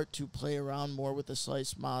start to play around more with the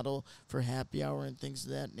slice model for happy hour and things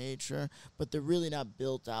of that nature, but they're really not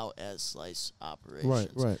built out as slice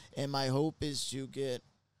operations. Right. And my hope is to get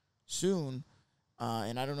soon,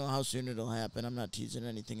 and I don't know how soon it'll happen. I'm not teasing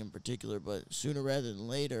anything in particular, but sooner rather than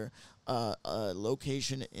later, a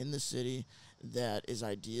location in the city that is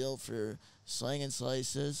ideal for slinging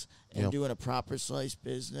slices and doing a proper slice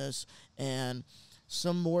business, and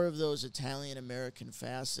some more of those Italian-American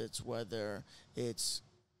facets, whether it's,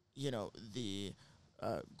 you know, the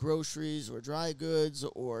groceries or dry goods,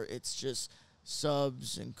 or it's just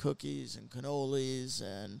subs and cookies and cannolis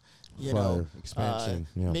and, you know, expansion.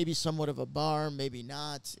 maybe somewhat of a bar, maybe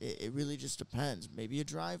not. It really just depends. Maybe a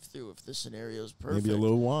drive-through if the scenario is perfect. Maybe a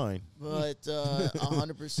little wine. But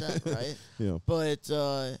 100%, right? Yeah. But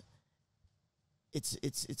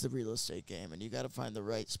it's a real estate game, and you got to find the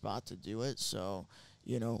right spot to do it. So,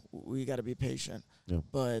 we got to be patient. Yeah.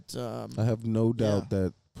 But I have no doubt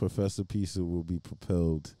that Professor Pizza will be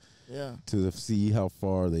propelled to see how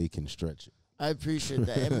far they can stretch it. I appreciate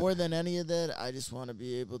that. And more than any of that, I just want to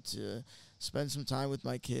be able to spend some time with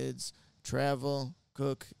my kids, travel,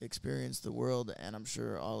 cook, experience the world, and I'm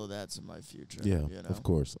sure all of that's in my future. Yeah, of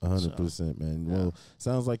course, 100%, man. Yeah. Well,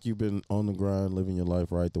 sounds like you've been on the grind, living your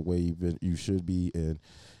life right the way you should be, and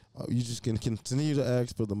you just can continue to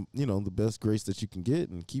ask for the best grace that you can get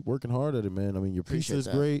and keep working hard at it, man. I mean, your pizza is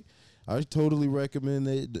great. I totally recommend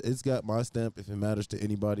it. It's got my stamp if it matters to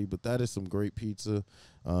anybody, but that is some great pizza.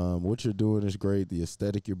 What you're doing is great. The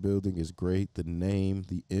aesthetic you're building is great. The name,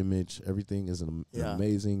 the image, everything is an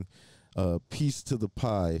amazing piece to the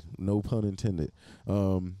pie, no pun intended.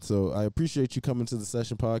 So I appreciate you coming to the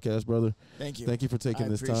Session Podcast, brother. Thank you. Thank you for taking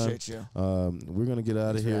this time. I appreciate you. We're going to get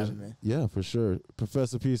out of here. For having me. Yeah, for sure.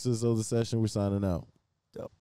 Professor Pizzas of the Session, we're signing out. Dope.